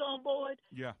Christians on board,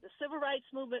 the civil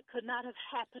rights movement could not have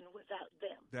happened without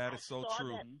them. That is so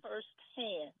true. I saw that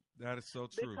firsthand. That is so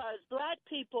true. Because black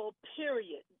people,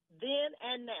 period, then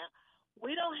and now,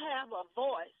 we don't have a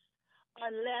voice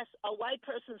unless a white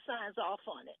person signs off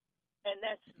on it. And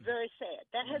that's very sad.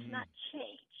 That has not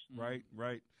changed.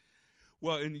 Right.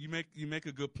 Well, and you make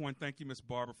a good point. Thank you, Miss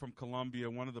Barbara from Columbia.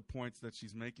 One of the points that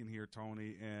she's making here,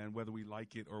 Tony, and whether we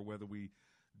like it or whether we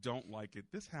don't like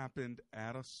it, this happened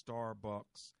at a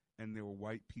Starbucks, and there were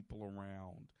white people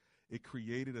around. It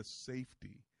created a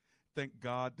safety. Thank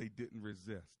God they didn't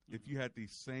resist. If you had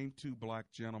these same two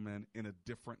black gentlemen in a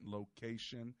different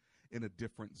location, in a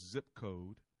different zip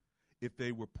code, if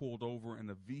they were pulled over in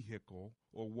a vehicle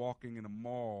or walking in a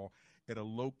mall at a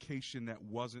location that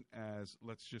wasn't as,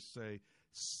 let's just say,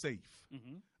 safe,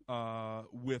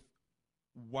 with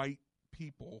white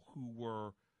people who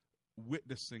were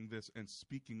witnessing this and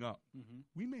speaking up,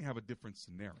 we may have a different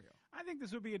scenario. I think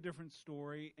this would be a different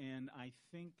story, and I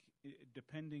think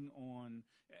depending on,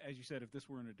 as you said, if this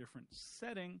were in a different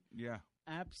setting,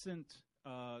 absent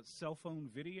cell phone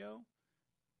video,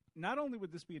 not only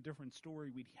would this be a different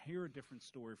story, we'd hear a different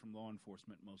story from law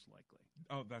enforcement most likely.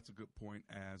 Oh, that's a good point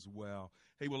as well.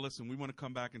 Hey, well, listen, we want to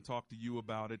come back and talk to you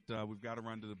about it. We've got to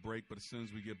run to the break, but as soon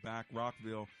as we get back,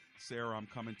 Rockville, Sarah, I'm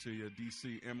coming to you.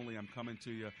 D.C., Emily, I'm coming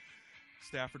to you.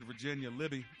 Stafford, Virginia,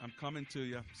 Libby, I'm coming to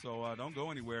you. So don't go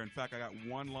anywhere. In fact, I got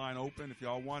one line open. If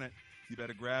y'all want it, you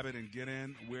better grab it and get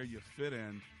in where you fit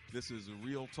in. This is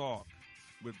Real Talk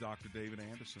with Dr. David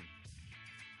Anderson.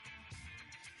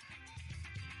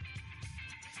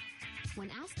 When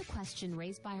asked the question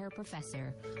raised by her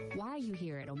professor, why are you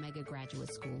here at Omega Graduate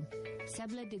School?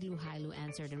 Sebla Digluhailu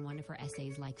answered in one of her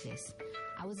essays like this: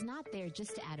 I was not there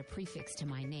just to add a prefix to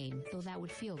my name, though that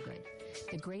would feel good.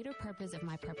 The greater purpose of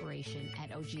my preparation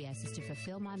at OGS is to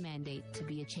fulfill my mandate to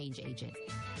be a change agent.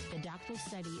 The doctoral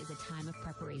study is a time of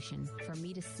preparation for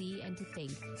me to see and to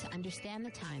think, to understand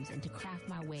the times, and to craft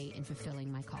my way in fulfilling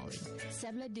my calling.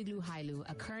 Sebla Digluhailu,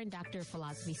 a current Doctor of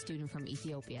Philosophy student from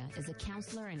Ethiopia, is a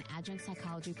counselor and adjunct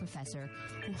psychology professor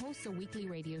who hosts a weekly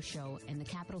radio show in the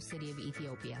capital city of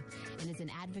Ethiopia and is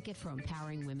an advocate for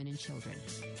empowering women and children.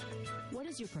 What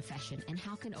is your profession, and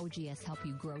how can OGS help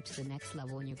you grow to the next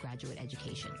level in your graduate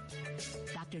education?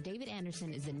 Dr. David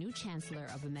Anderson is the new chancellor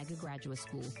of Omega Graduate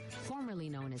School, formerly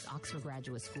known as Oxford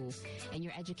Graduate School, and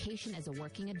your education as a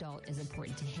working adult is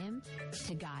important to him,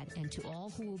 to God, and to all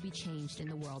who will be changed in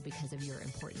the world because of your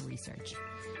important research.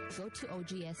 Go to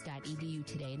ogs.edu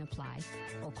today and apply,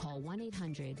 or call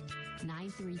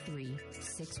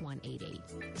 1-800-933-6188.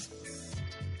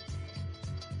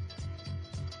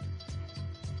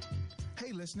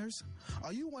 Hey listeners,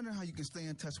 are you wondering how you can stay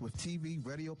in touch with TV,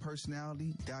 radio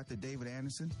personality, Dr. David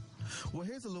Anderson? Well,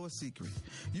 here's a little secret.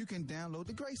 You can download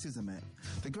the Gracism app.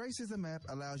 The Gracism app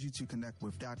allows you to connect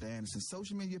with Dr. Anderson's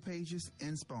social media pages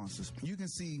and sponsors. You can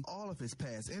see all of his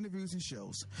past interviews and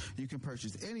shows. You can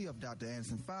purchase any of Dr.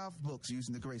 Anderson's 5 books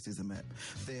using the Gracism app.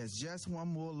 There's just one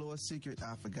more little secret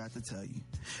I forgot to tell you.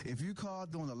 If you call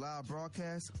during the live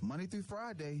broadcast, Monday through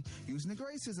Friday, using the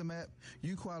Gracism app,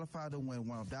 you qualify to win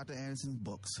one of Dr. Anderson's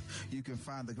books. You can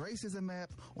find the Gracism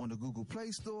app on the Google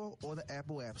Play Store or the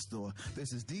Apple App Store.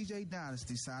 This is DJ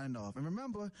Dynasty signing off. And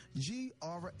remember,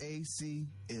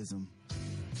 GRAC-ism.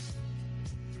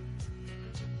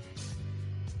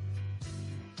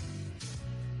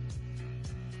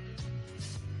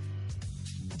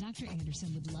 Dr.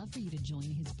 Anderson would love for you to join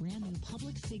his brand new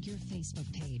public figure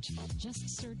Facebook page. Just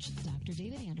search Dr.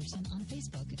 David Anderson on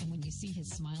Facebook, and when you see his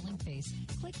smiling face,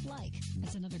 click like.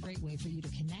 It's another great way for you to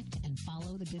connect and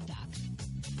follow the good doc.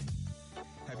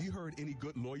 Have you heard any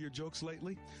good lawyer jokes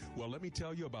lately? Well, let me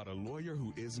tell you about a lawyer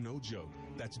who is no joke.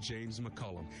 That's James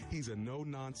McCullum. He's a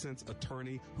no-nonsense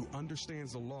attorney who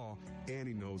understands the law and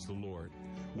he knows the Lord.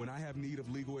 When I have need of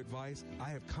legal advice, I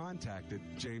have contacted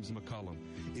James McCullum.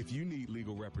 If you need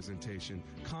legal representation,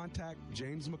 contact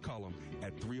James McCullum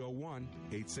at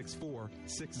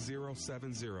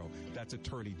 301-864-6070. That's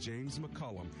attorney James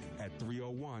McCullum at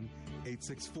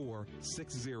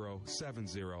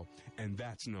 301-864-6070. And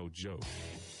that's no joke.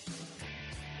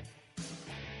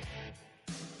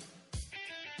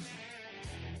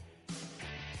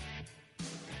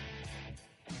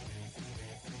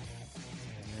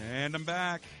 And I'm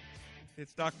back.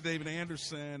 It's Dr. David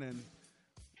Anderson, and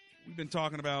we've been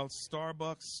talking about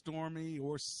Starbucks, Stormy,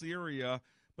 or Syria.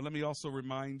 But let me also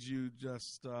remind you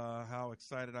just how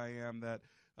excited I am that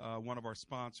one of our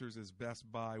sponsors is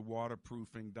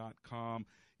BestBuyWaterproofing.com.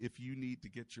 If you need to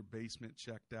get your basement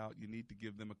checked out, you need to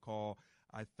give them a call.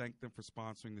 I thank them for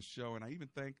sponsoring the show, and I even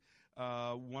thank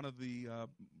one of the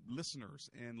listeners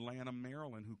in Lanham,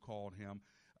 Maryland, who called him.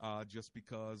 Just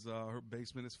because her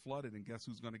basement is flooded, and guess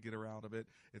who's going to get her out of it?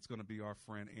 It's going to be our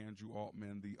friend Andrew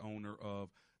Altman, the owner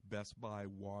of Best Buy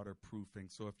Waterproofing.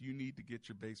 So if you need to get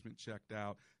your basement checked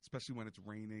out, especially when it's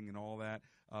raining and all that,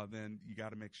 then you got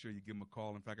to make sure you give them a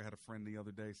call. In fact, I had a friend the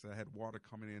other day said I had water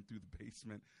coming in through the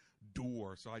basement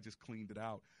door, so I just cleaned it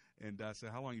out. And I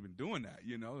said, how long have you been doing that?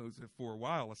 You know, it was for a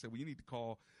while. I said, well, you need to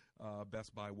call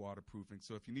Best Buy Waterproofing.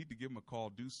 So if you need to give them a call,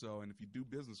 do so. And if you do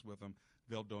business with them,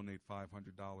 they'll donate $500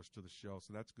 to the show.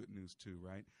 So that's good news too,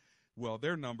 right? Well,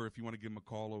 their number, if you want to give them a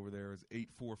call over there, is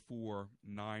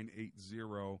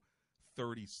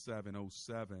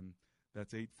 844-980-3707.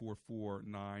 That's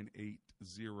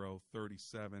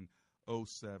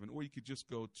 844-980-3707. Or you could just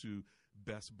go to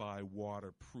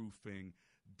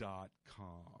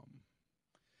bestbuywaterproofing.com.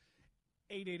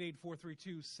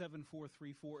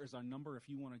 888-432-7434 is our number if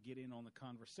you want to get in on the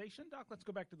conversation. Doc, let's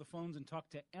go back to the phones and talk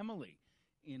to Emily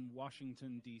in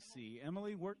Washington, D.C.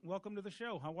 Emily, welcome to the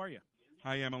show. How are you?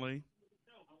 Hi, Emily.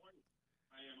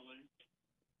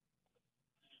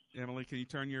 Emily, can you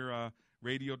turn your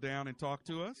radio down and talk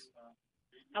to us?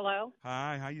 Hello.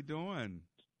 Hi, how you doing?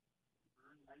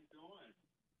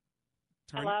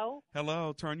 Hello?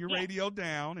 Hello, turn your radio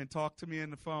down and talk to me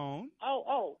in the phone.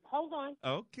 Oh, hold on.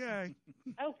 Okay.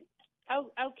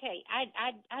 Okay.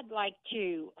 I'd like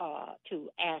to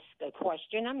ask a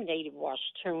question. I'm a native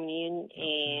Washingtonian,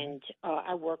 and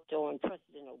I worked on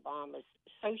President Obama's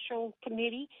social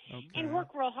committee and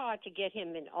worked real hard to get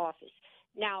him in office.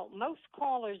 Now, most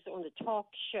callers on the talk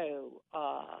show,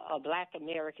 Black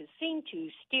Americans, seem to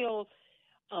still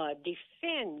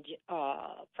defend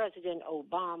President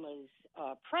Obama's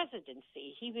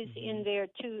presidency. He was in there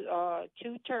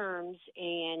two terms,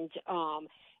 and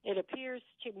it appears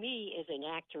to me, as an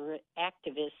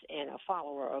activist and a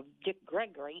follower of Dick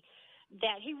Gregory,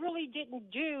 that he really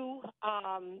didn't do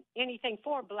anything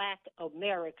for Black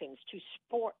Americans to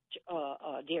support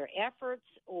their efforts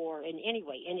or in any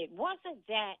way. And it wasn't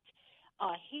that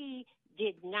he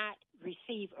did not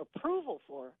receive approval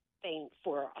for his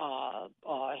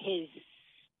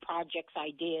projects,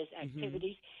 ideas,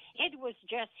 activities. It was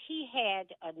just he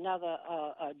had another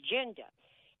agenda.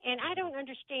 And I don't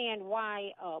understand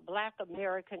why Black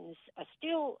Americans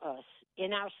still,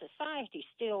 in our society,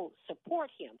 still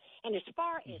support him. And as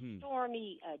far as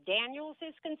Stormy Daniels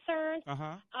is concerned,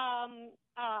 I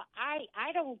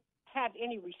don't have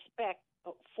any respect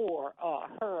for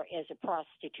her as a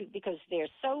prostitute, because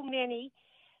there's so many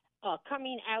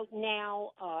coming out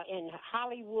now in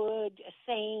Hollywood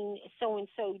saying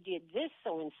so-and-so did this,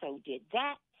 so-and-so did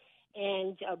that.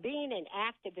 And being an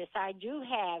activist, I do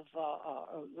have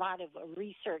a lot of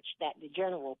research that the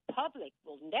general public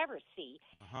will never see.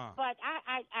 But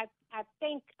I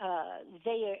think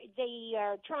they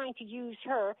are trying to use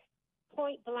her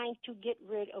point blank to get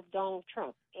rid of Donald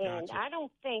Trump. And I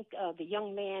don't think the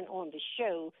young man on the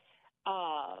show,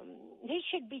 he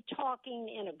should be talking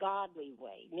in a godly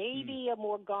way, maybe a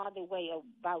more godly way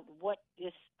about what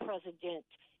this president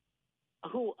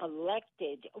who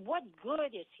elected, what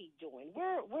good is he doing?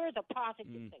 Where are the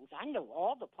positive things? I know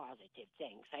all the positive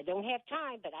things. I don't have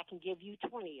time, but I can give you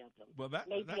 20 of them. Well,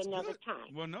 maybe that's another good.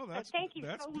 time. Well, no, that's thank you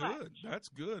that's so good. much. That's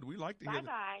good. We like to hear that.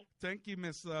 Bye-bye. Thank you,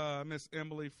 Miss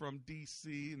Emily from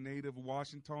D.C., native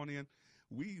Washingtonian.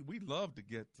 We love to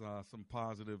get some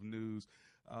positive news.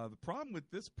 The problem with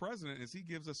this president is he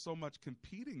gives us so much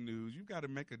competing news. You've got to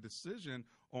make a decision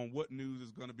on what news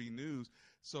is going to be news.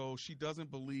 So she doesn't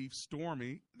believe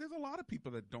Stormy. There's a lot of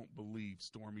people that don't believe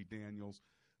Stormy Daniels.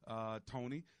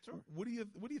 Tony, what do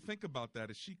you think about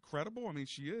that? Is she credible? I mean,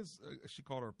 she is. She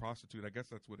called her a prostitute. I guess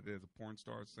that's what it is. A porn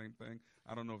star, same thing.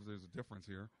 I don't know if there's a difference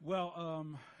here. Well,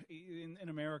 in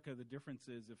America, the difference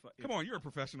is if come on, you're a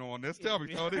professional on this. Tell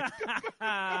me, Tony.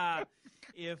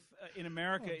 If in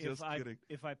America,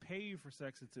 if I pay you for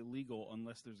sex, it's illegal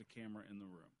unless there's a camera in the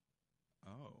room.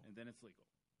 Oh, and then it's legal,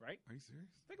 right? Are you serious?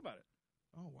 Think about it.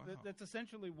 Oh, wow. That's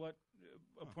essentially what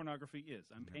pornography is.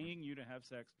 I'm paying you to have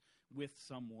sex with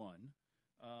someone.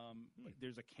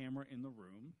 There's a camera in the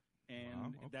room,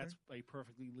 and that's a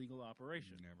perfectly legal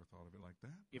operation. Never thought of it like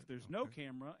that. If there's no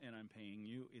camera and I'm paying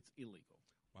you, it's illegal.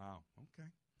 Wow. Okay.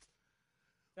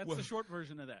 That's the short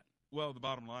version of that. Well, the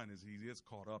bottom line is he is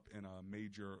caught up in a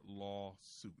major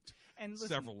lawsuit, and listen,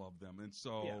 several of them. And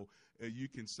so you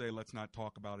can say, let's not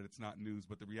talk about it. It's not news.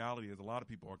 But the reality is a lot of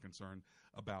people are concerned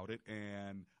about it.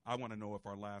 And I want to know if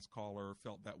our last caller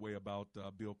felt that way about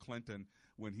Bill Clinton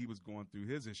when he was going through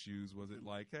his issues. Was it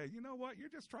like, hey, you know what? You're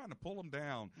just trying to pull him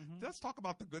down. Let's talk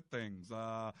about the good things.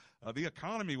 The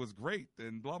economy was great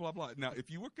and blah, blah, blah. Now,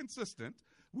 if you were consistent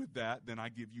with that, then I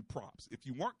give you props. If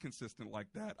you weren't consistent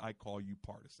like that, I call you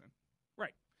partisan.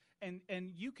 Right.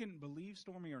 And you can believe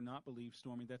Stormy or not believe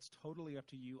Stormy. That's totally up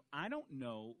to you. I don't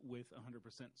know with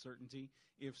 100% certainty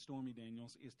if Stormy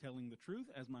Daniels is telling the truth.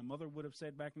 As my mother would have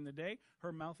said back in the day,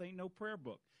 her mouth ain't no prayer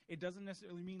book. It doesn't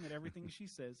necessarily mean that everything she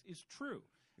says is true.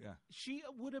 Yeah. She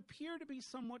would appear to be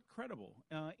somewhat credible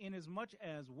in as much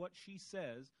as what she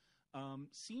says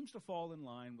seems to fall in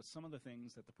line with some of the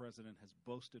things that the president has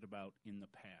boasted about in the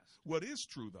past. What is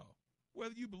true, though,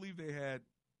 whether you believe they had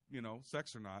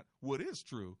sex or not, what is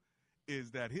true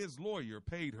is that his lawyer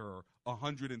paid her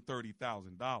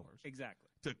 $130,000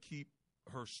 exactly to keep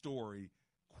her story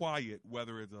quiet,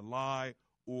 whether it's a lie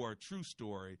or a true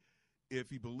story.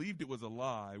 If he believed it was a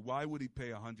lie, why would he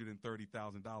pay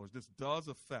 $130,000? This does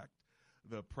affect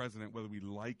the president, whether we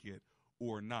like it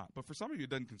or not. But for some of you,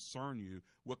 it doesn't concern you.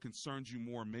 What concerns you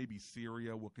more may be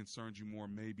Syria. What concerns you more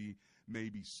maybe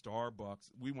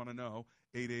Starbucks. We want to know,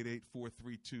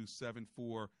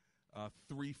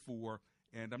 888-432-7434.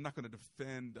 And I'm not going to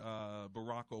defend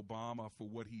Barack Obama for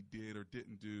what he did or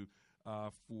didn't do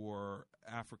for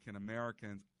African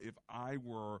Americans. If I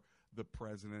were the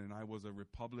president and I was a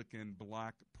Republican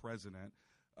black president,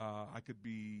 I could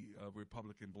be a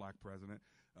Republican black president.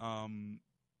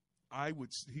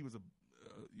 He was a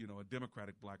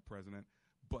Democratic black president.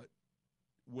 But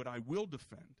what I will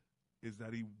defend is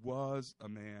that he was a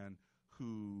man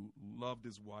who loved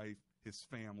his wife, his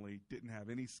family, didn't have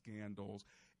any scandals,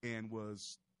 and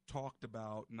was talked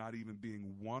about not even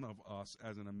being one of us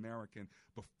as an American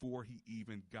before he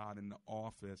even got into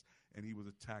office. And he was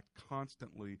attacked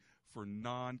constantly for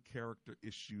non-character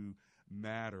issue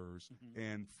matters. Mm-hmm.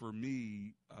 And for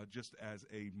me, just as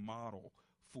a model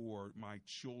for my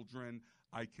children,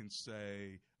 I can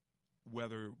say,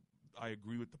 whether I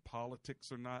agree with the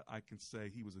politics or not, I can say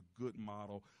he was a good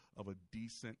model of a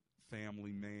decent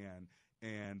family man.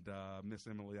 And Miss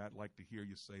Emily, I'd like to hear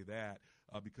you say that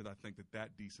because I think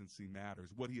that decency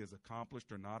matters. What he has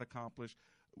accomplished or not accomplished,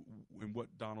 and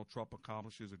what Donald Trump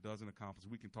accomplishes or doesn't accomplish,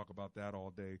 we can talk about that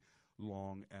all day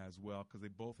long as well, because they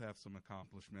both have some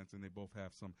accomplishments and they both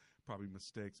have some probably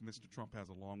mistakes. Mr. Trump has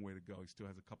a long way to go. He still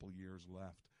has a couple of years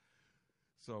left.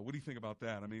 So what do you think about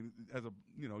that? I mean, as a,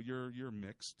 you're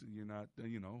mixed. You're not,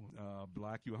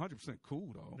 black. You're 100%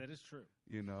 cool, though. That is true.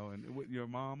 And your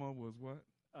mama was what?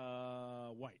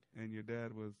 White. And your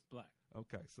dad was? Black.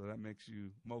 Okay, so that makes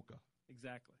you mocha.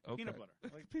 Exactly. Okay. Peanut butter.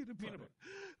 Like peanut butter.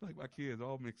 Like my kids,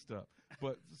 all mixed up.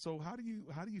 But so how do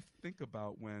you think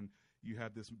about when you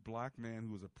have this black man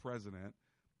who was a president,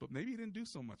 but maybe he didn't do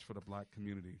so much for the black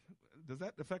community? Does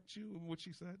that affect you, what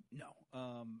she said? No.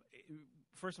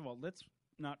 First of all, let's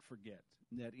not forget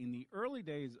that in the early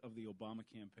days of the Obama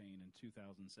campaign in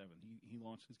 2007, he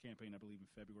launched his campaign, I believe, in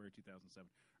February 2007.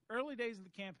 Early days of the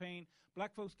campaign,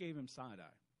 black folks gave him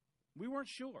side-eye. We weren't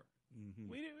sure. Mm-hmm.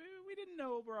 We didn't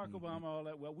know Barack Obama all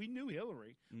that well. We knew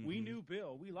Hillary. Mm-hmm. We knew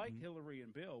Bill. We liked Hillary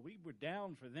and Bill. We were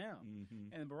down for them.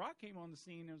 Mm-hmm. And Barack came on the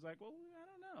scene and was like, well, I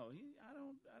don't know. I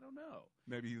don't know.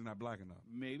 Maybe he's not black enough.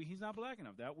 Maybe he's not black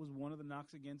enough. That was one of the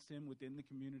knocks against him within the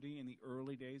community in the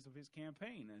early days of his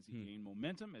campaign. As he gained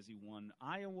momentum, as he won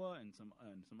Iowa and some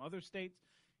other states,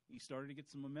 he started to get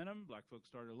some momentum. Black folks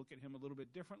started to look at him a little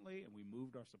bit differently, and we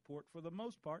moved our support, for the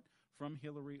most part, from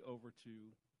Hillary over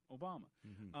to Obama.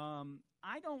 Mm-hmm.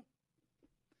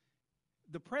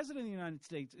 The president of the United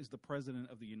States is the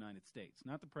president of the United States,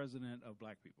 not the president of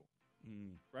black people.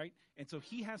 Right? And so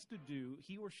he or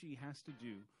she has to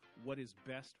do what is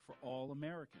best for all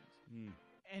Americans.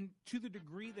 And to the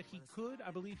degree that he could,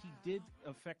 I believe he did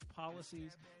affect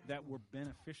policies that were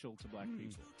beneficial to black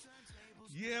people.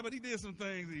 Yeah, but he did some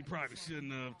things that he probably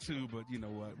shouldn't have too, but you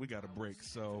know what? We got a break.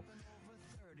 So,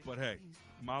 but hey,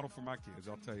 model for my kids,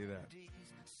 I'll tell you that.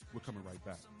 We're coming right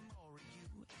back.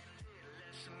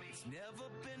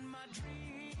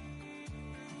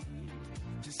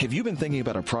 Have you been thinking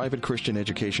about a private Christian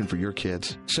education for your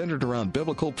kids, centered around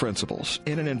biblical principles,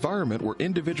 in an environment where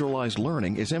individualized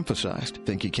learning is emphasized?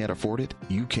 Think you can't afford it?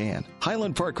 You can.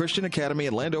 Highland Park Christian Academy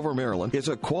in Landover, Maryland is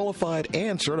a qualified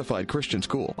and certified Christian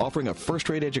school offering a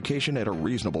first-rate education at a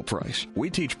reasonable price. We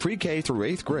teach pre-K through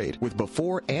 8th grade with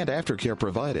before and after care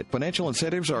provided. Financial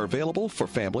incentives are available for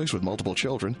families with multiple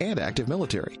children and active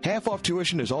military. Half-off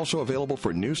tuition is also available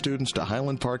for new students to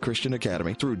Highland Park Christian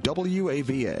Academy through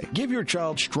WAVA. Give your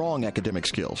child strong academic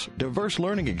skills, diverse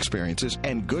learning experiences,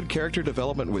 and good character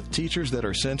development with teachers that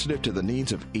are sensitive to the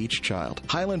needs of each child.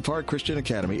 Highland Park Christian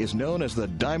Academy is known as the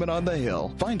Diamond on the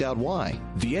Hill. Find out why.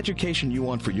 The education you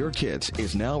want for your kids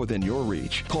is now within your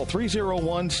reach. Call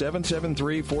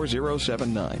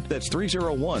 301-773-4079. That's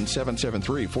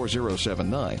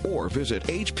 301-773-4079. Or visit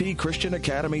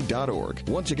hpchristianacademy.org.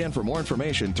 Once again, for more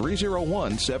information,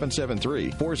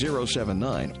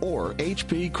 301-773-4079 or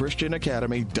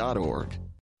hpchristianacademy.org.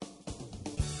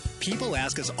 People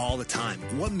ask us all the time,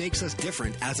 what makes us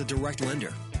different as a direct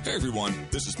lender? Hey everyone,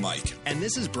 this is Mike. And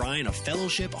this is Brian of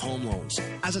Fellowship Home Loans.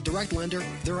 As a direct lender,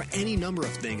 there are any number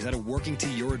of things that are working to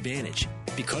your advantage.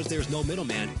 Because there's no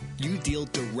middleman, you deal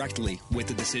directly with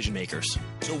the decision makers.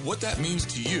 So what that means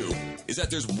to you is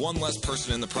that there's one less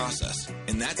person in the process,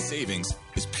 and that savings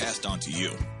is passed on to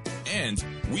you. And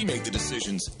we make the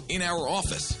decisions in our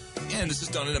office. And this is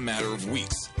done in a matter of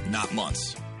weeks, not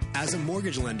months. As a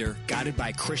mortgage lender guided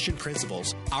by Christian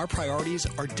principles, our priorities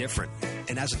are different.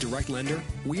 And as a direct lender,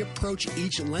 we approach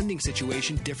each lending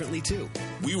situation differently too.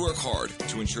 We work hard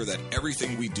to ensure that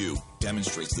everything we do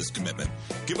demonstrates this commitment.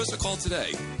 Give us a call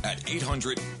today at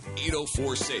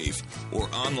 800-804-SAVE or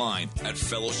online at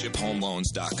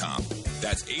fellowshiphomeloans.com.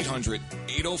 That's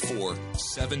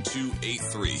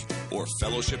 800-804-7283 or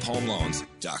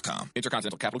fellowshiphomeloans.com.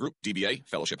 Intercontinental Capital Group, DBA,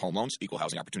 Fellowship Home Loans, Equal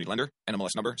Housing Opportunity Lender,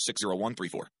 NMLS number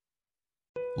 60134.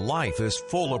 Life is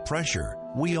full of pressure.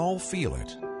 We all feel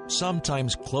it.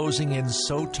 Sometimes closing in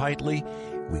so tightly,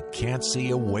 we can't see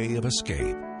a way of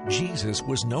escape. Jesus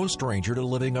was no stranger to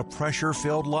living a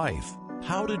pressure-filled life.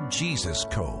 How did Jesus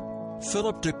cope?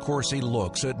 Philip DeCourcy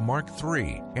looks at Mark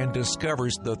 3 and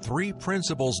discovers the 3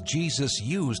 principles Jesus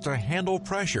used to handle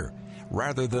pressure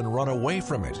rather than run away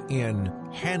from it in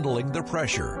Handling the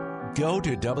Pressure. Go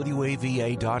to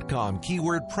WAVA.com,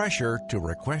 keyword pressure, to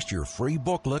request your free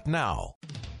booklet now.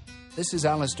 This is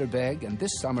Alistair Begg, and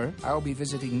this summer I'll be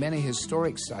visiting many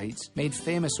historic sites made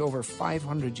famous over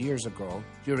 500 years ago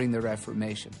during the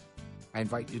Reformation. I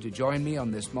invite you to join me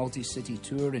on this multi-city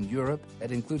tour in Europe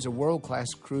that includes a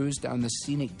world-class cruise down the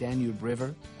scenic Danube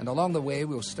River, and along the way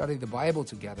we'll study the Bible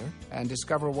together and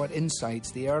discover what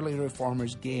insights the early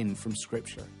reformers gained from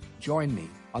Scripture. Join me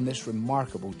on this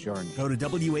remarkable journey. Go to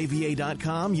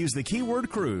WAVA.com, use the keyword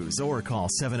cruise, or call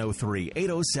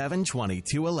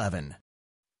 703-807-2211.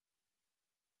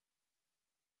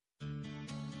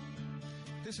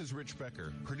 This is Rich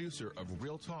Becker, producer of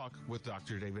Real Talk with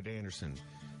Dr. David Anderson.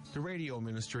 The radio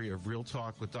ministry of Real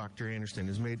Talk with Dr. Anderson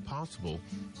is made possible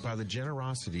by the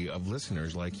generosity of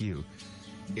listeners like you.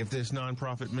 If this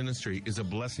nonprofit ministry is a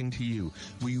blessing to you,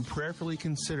 will you prayerfully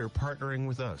consider partnering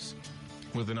with us?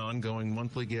 With an ongoing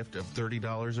monthly gift of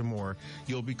 $30 or more,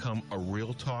 you'll become a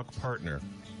Real Talk partner.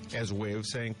 As a way of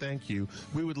saying thank you,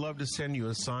 we would love to send you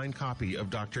a signed copy of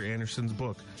Dr. Anderson's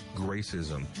book,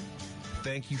 Gracism.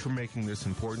 Thank you for making this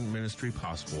important ministry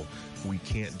possible. We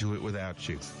can't do it without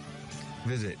you.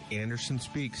 Visit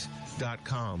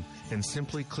AndersonSpeaks.com and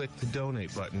simply click the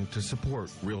donate button to support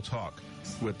Real Talk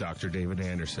with Dr. David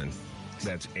Anderson.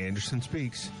 That's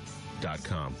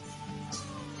AndersonSpeaks.com.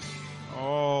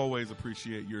 Always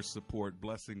appreciate your support.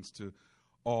 Blessings to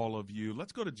all of you.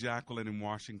 Let's go to Jacqueline in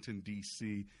Washington,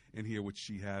 D.C. and hear what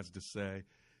she has to say.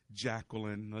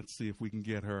 Jacqueline, let's see if we can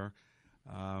get her.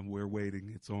 We're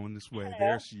waiting. It's on this way. Hello.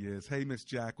 There she is. Hey, Miss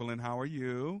Jacqueline, how are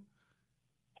you?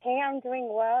 Hey, I'm doing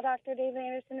well, Dr. David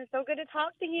Anderson. It's so good to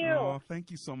talk to you. Oh,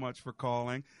 thank you so much for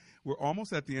calling. We're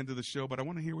almost at the end of the show, but I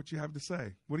want to hear what you have to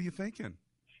say. What are you thinking?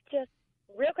 Just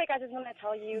real quick, I just want to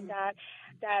tell you that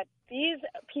these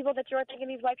people that you're thinking,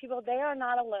 these white people, they are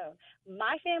not alone.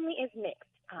 My family is mixed.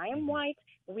 I am white.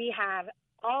 We have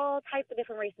all types of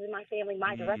different races in my family.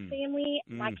 My direct family,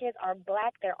 my kids are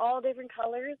black. They're all different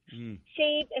colors,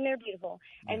 shades, and they're beautiful.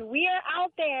 And we are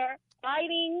out there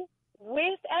fighting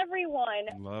with everyone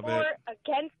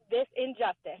against this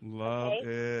injustice. Love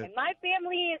it. And my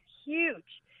family is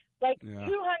huge, like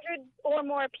 200 or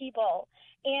more people.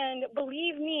 And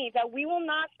believe me that we will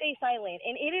not stay silent.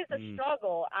 And it is a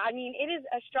struggle. I mean, it is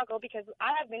a struggle because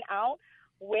I have been out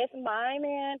with my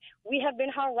man. We have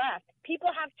been harassed.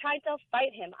 People have tried to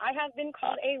fight him. I have been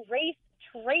called a race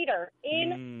traitor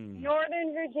in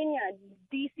Northern Virginia,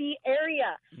 D.C.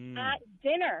 area at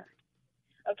dinner.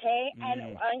 Okay,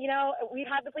 and we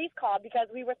had the police called because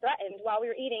we were threatened while we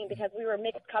were eating because we were a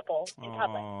mixed couple in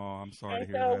public. Oh, I'm sorry and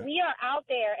to hear so that. we are out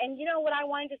there, and you know what I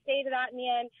wanted to say to that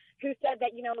man who said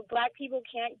that black people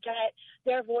can't get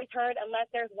their voice heard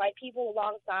unless there's white people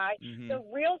alongside. The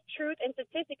real truth and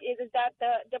statistic is that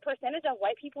the percentage of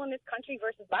white people in this country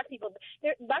versus black people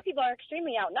are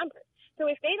extremely outnumbered. So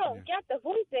if they don't get the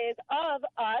voices of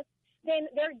us, then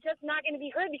they're just not going to be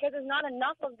heard because there's not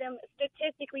enough of them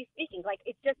statistically speaking. Like,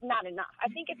 it's just not enough. I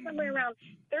think it's somewhere around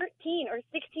 13 or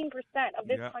 16% of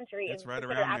this country is right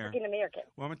considered around African American.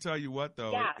 Well, I'm going to tell you what,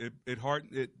 though. Yeah.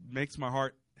 It makes my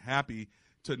heart happy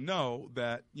to know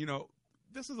that,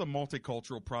 this is a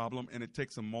multicultural problem, and it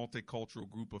takes a multicultural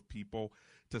group of people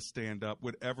to stand up,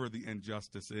 whatever the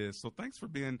injustice is. So thanks for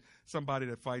being somebody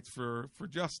that fights for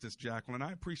justice, Jacqueline.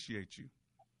 I appreciate you.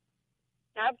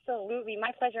 Absolutely.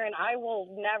 My pleasure, and I will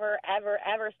never, ever,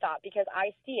 ever stop because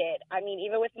I see it. I mean,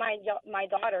 even with my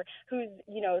daughter, whose,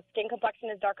 skin complexion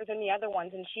is darker than the other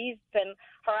ones, and she's been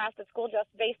harassed at school just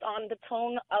based on the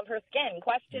tone of her skin.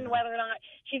 Question whether or not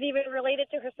she's even related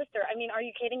to her sister. I mean, are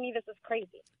you kidding me? This is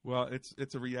crazy. Well,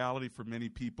 it's a reality for many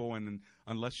people, and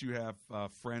unless you have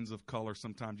friends of color,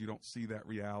 sometimes you don't see that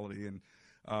reality, and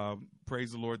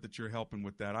praise the Lord that you're helping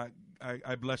with that.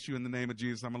 I bless you in the name of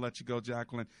Jesus. I'm going to let you go,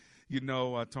 Jacqueline.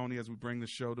 Tony, as we bring the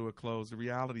show to a close, the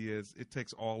reality is it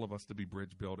takes all of us to be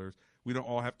bridge builders. We don't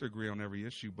all have to agree on every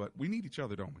issue, but we need each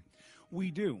other, don't we?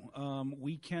 We do.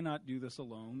 We cannot do this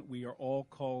alone. We are all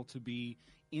called to be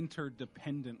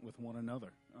interdependent with one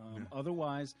another.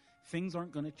 Otherwise, things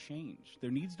aren't going to change.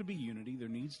 There needs to be unity. There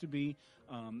needs to be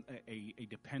a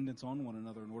dependence on one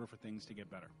another in order for things to get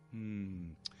better.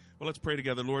 Well, let's pray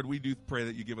together. Lord, we do pray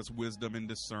that you give us wisdom and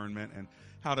discernment and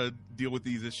how to deal with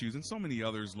these issues and so many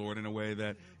others, Lord, in a way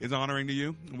that is honoring to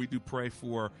you. And we do pray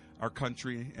for our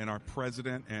country and our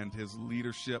president and his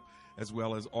leadership, as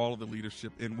well as all of the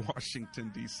leadership in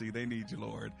Washington, D.C. They need you,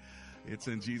 Lord. It's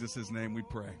in Jesus' name we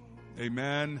pray.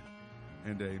 Amen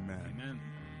and amen. Amen.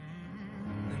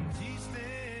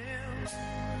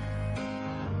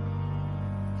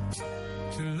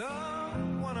 To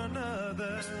love one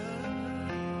another,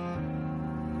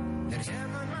 that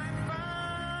heaven might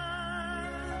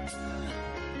find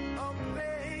a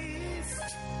place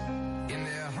in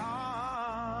their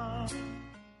heart.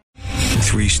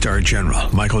 3-star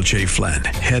General Michael J. Flynn,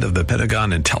 head of the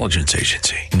Pentagon Intelligence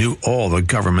Agency, knew all the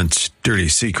government's dirty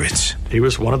secrets. He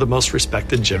was one of the most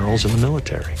respected generals in the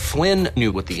military. Flynn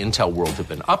knew what the intel world had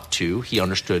been up to. He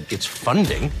understood its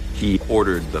funding. He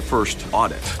ordered the first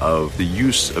audit of the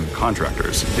use of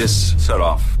contractors. This set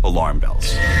off alarm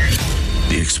bells.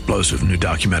 The explosive new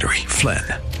documentary, Flynn,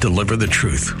 Deliver the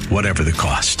Truth, Whatever the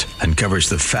Cost, uncovers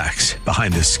the facts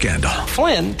behind this scandal.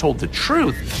 Flynn told the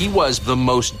truth. He was the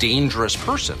most dangerous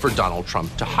person for Donald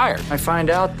Trump to hire. I find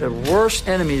out the worst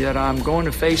enemy that I'm going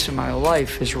to face in my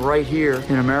life is right here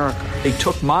in America. They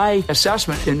took my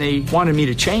assessment and they wanted me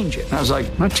to change it. And I was like,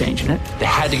 I'm not changing it. They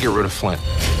had to get rid of Flynn.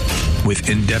 With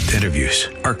in-depth interviews,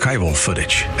 archival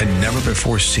footage, and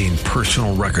never-before-seen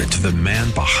personal records of the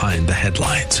man behind the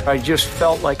headlines. I just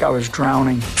felt like I was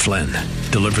drowning. Flynn,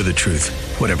 Deliver the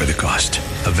Truth, Whatever the Cost.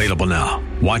 Available now.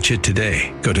 Watch it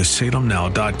today. Go to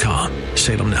salemnow.com.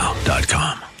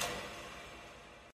 salemnow.com.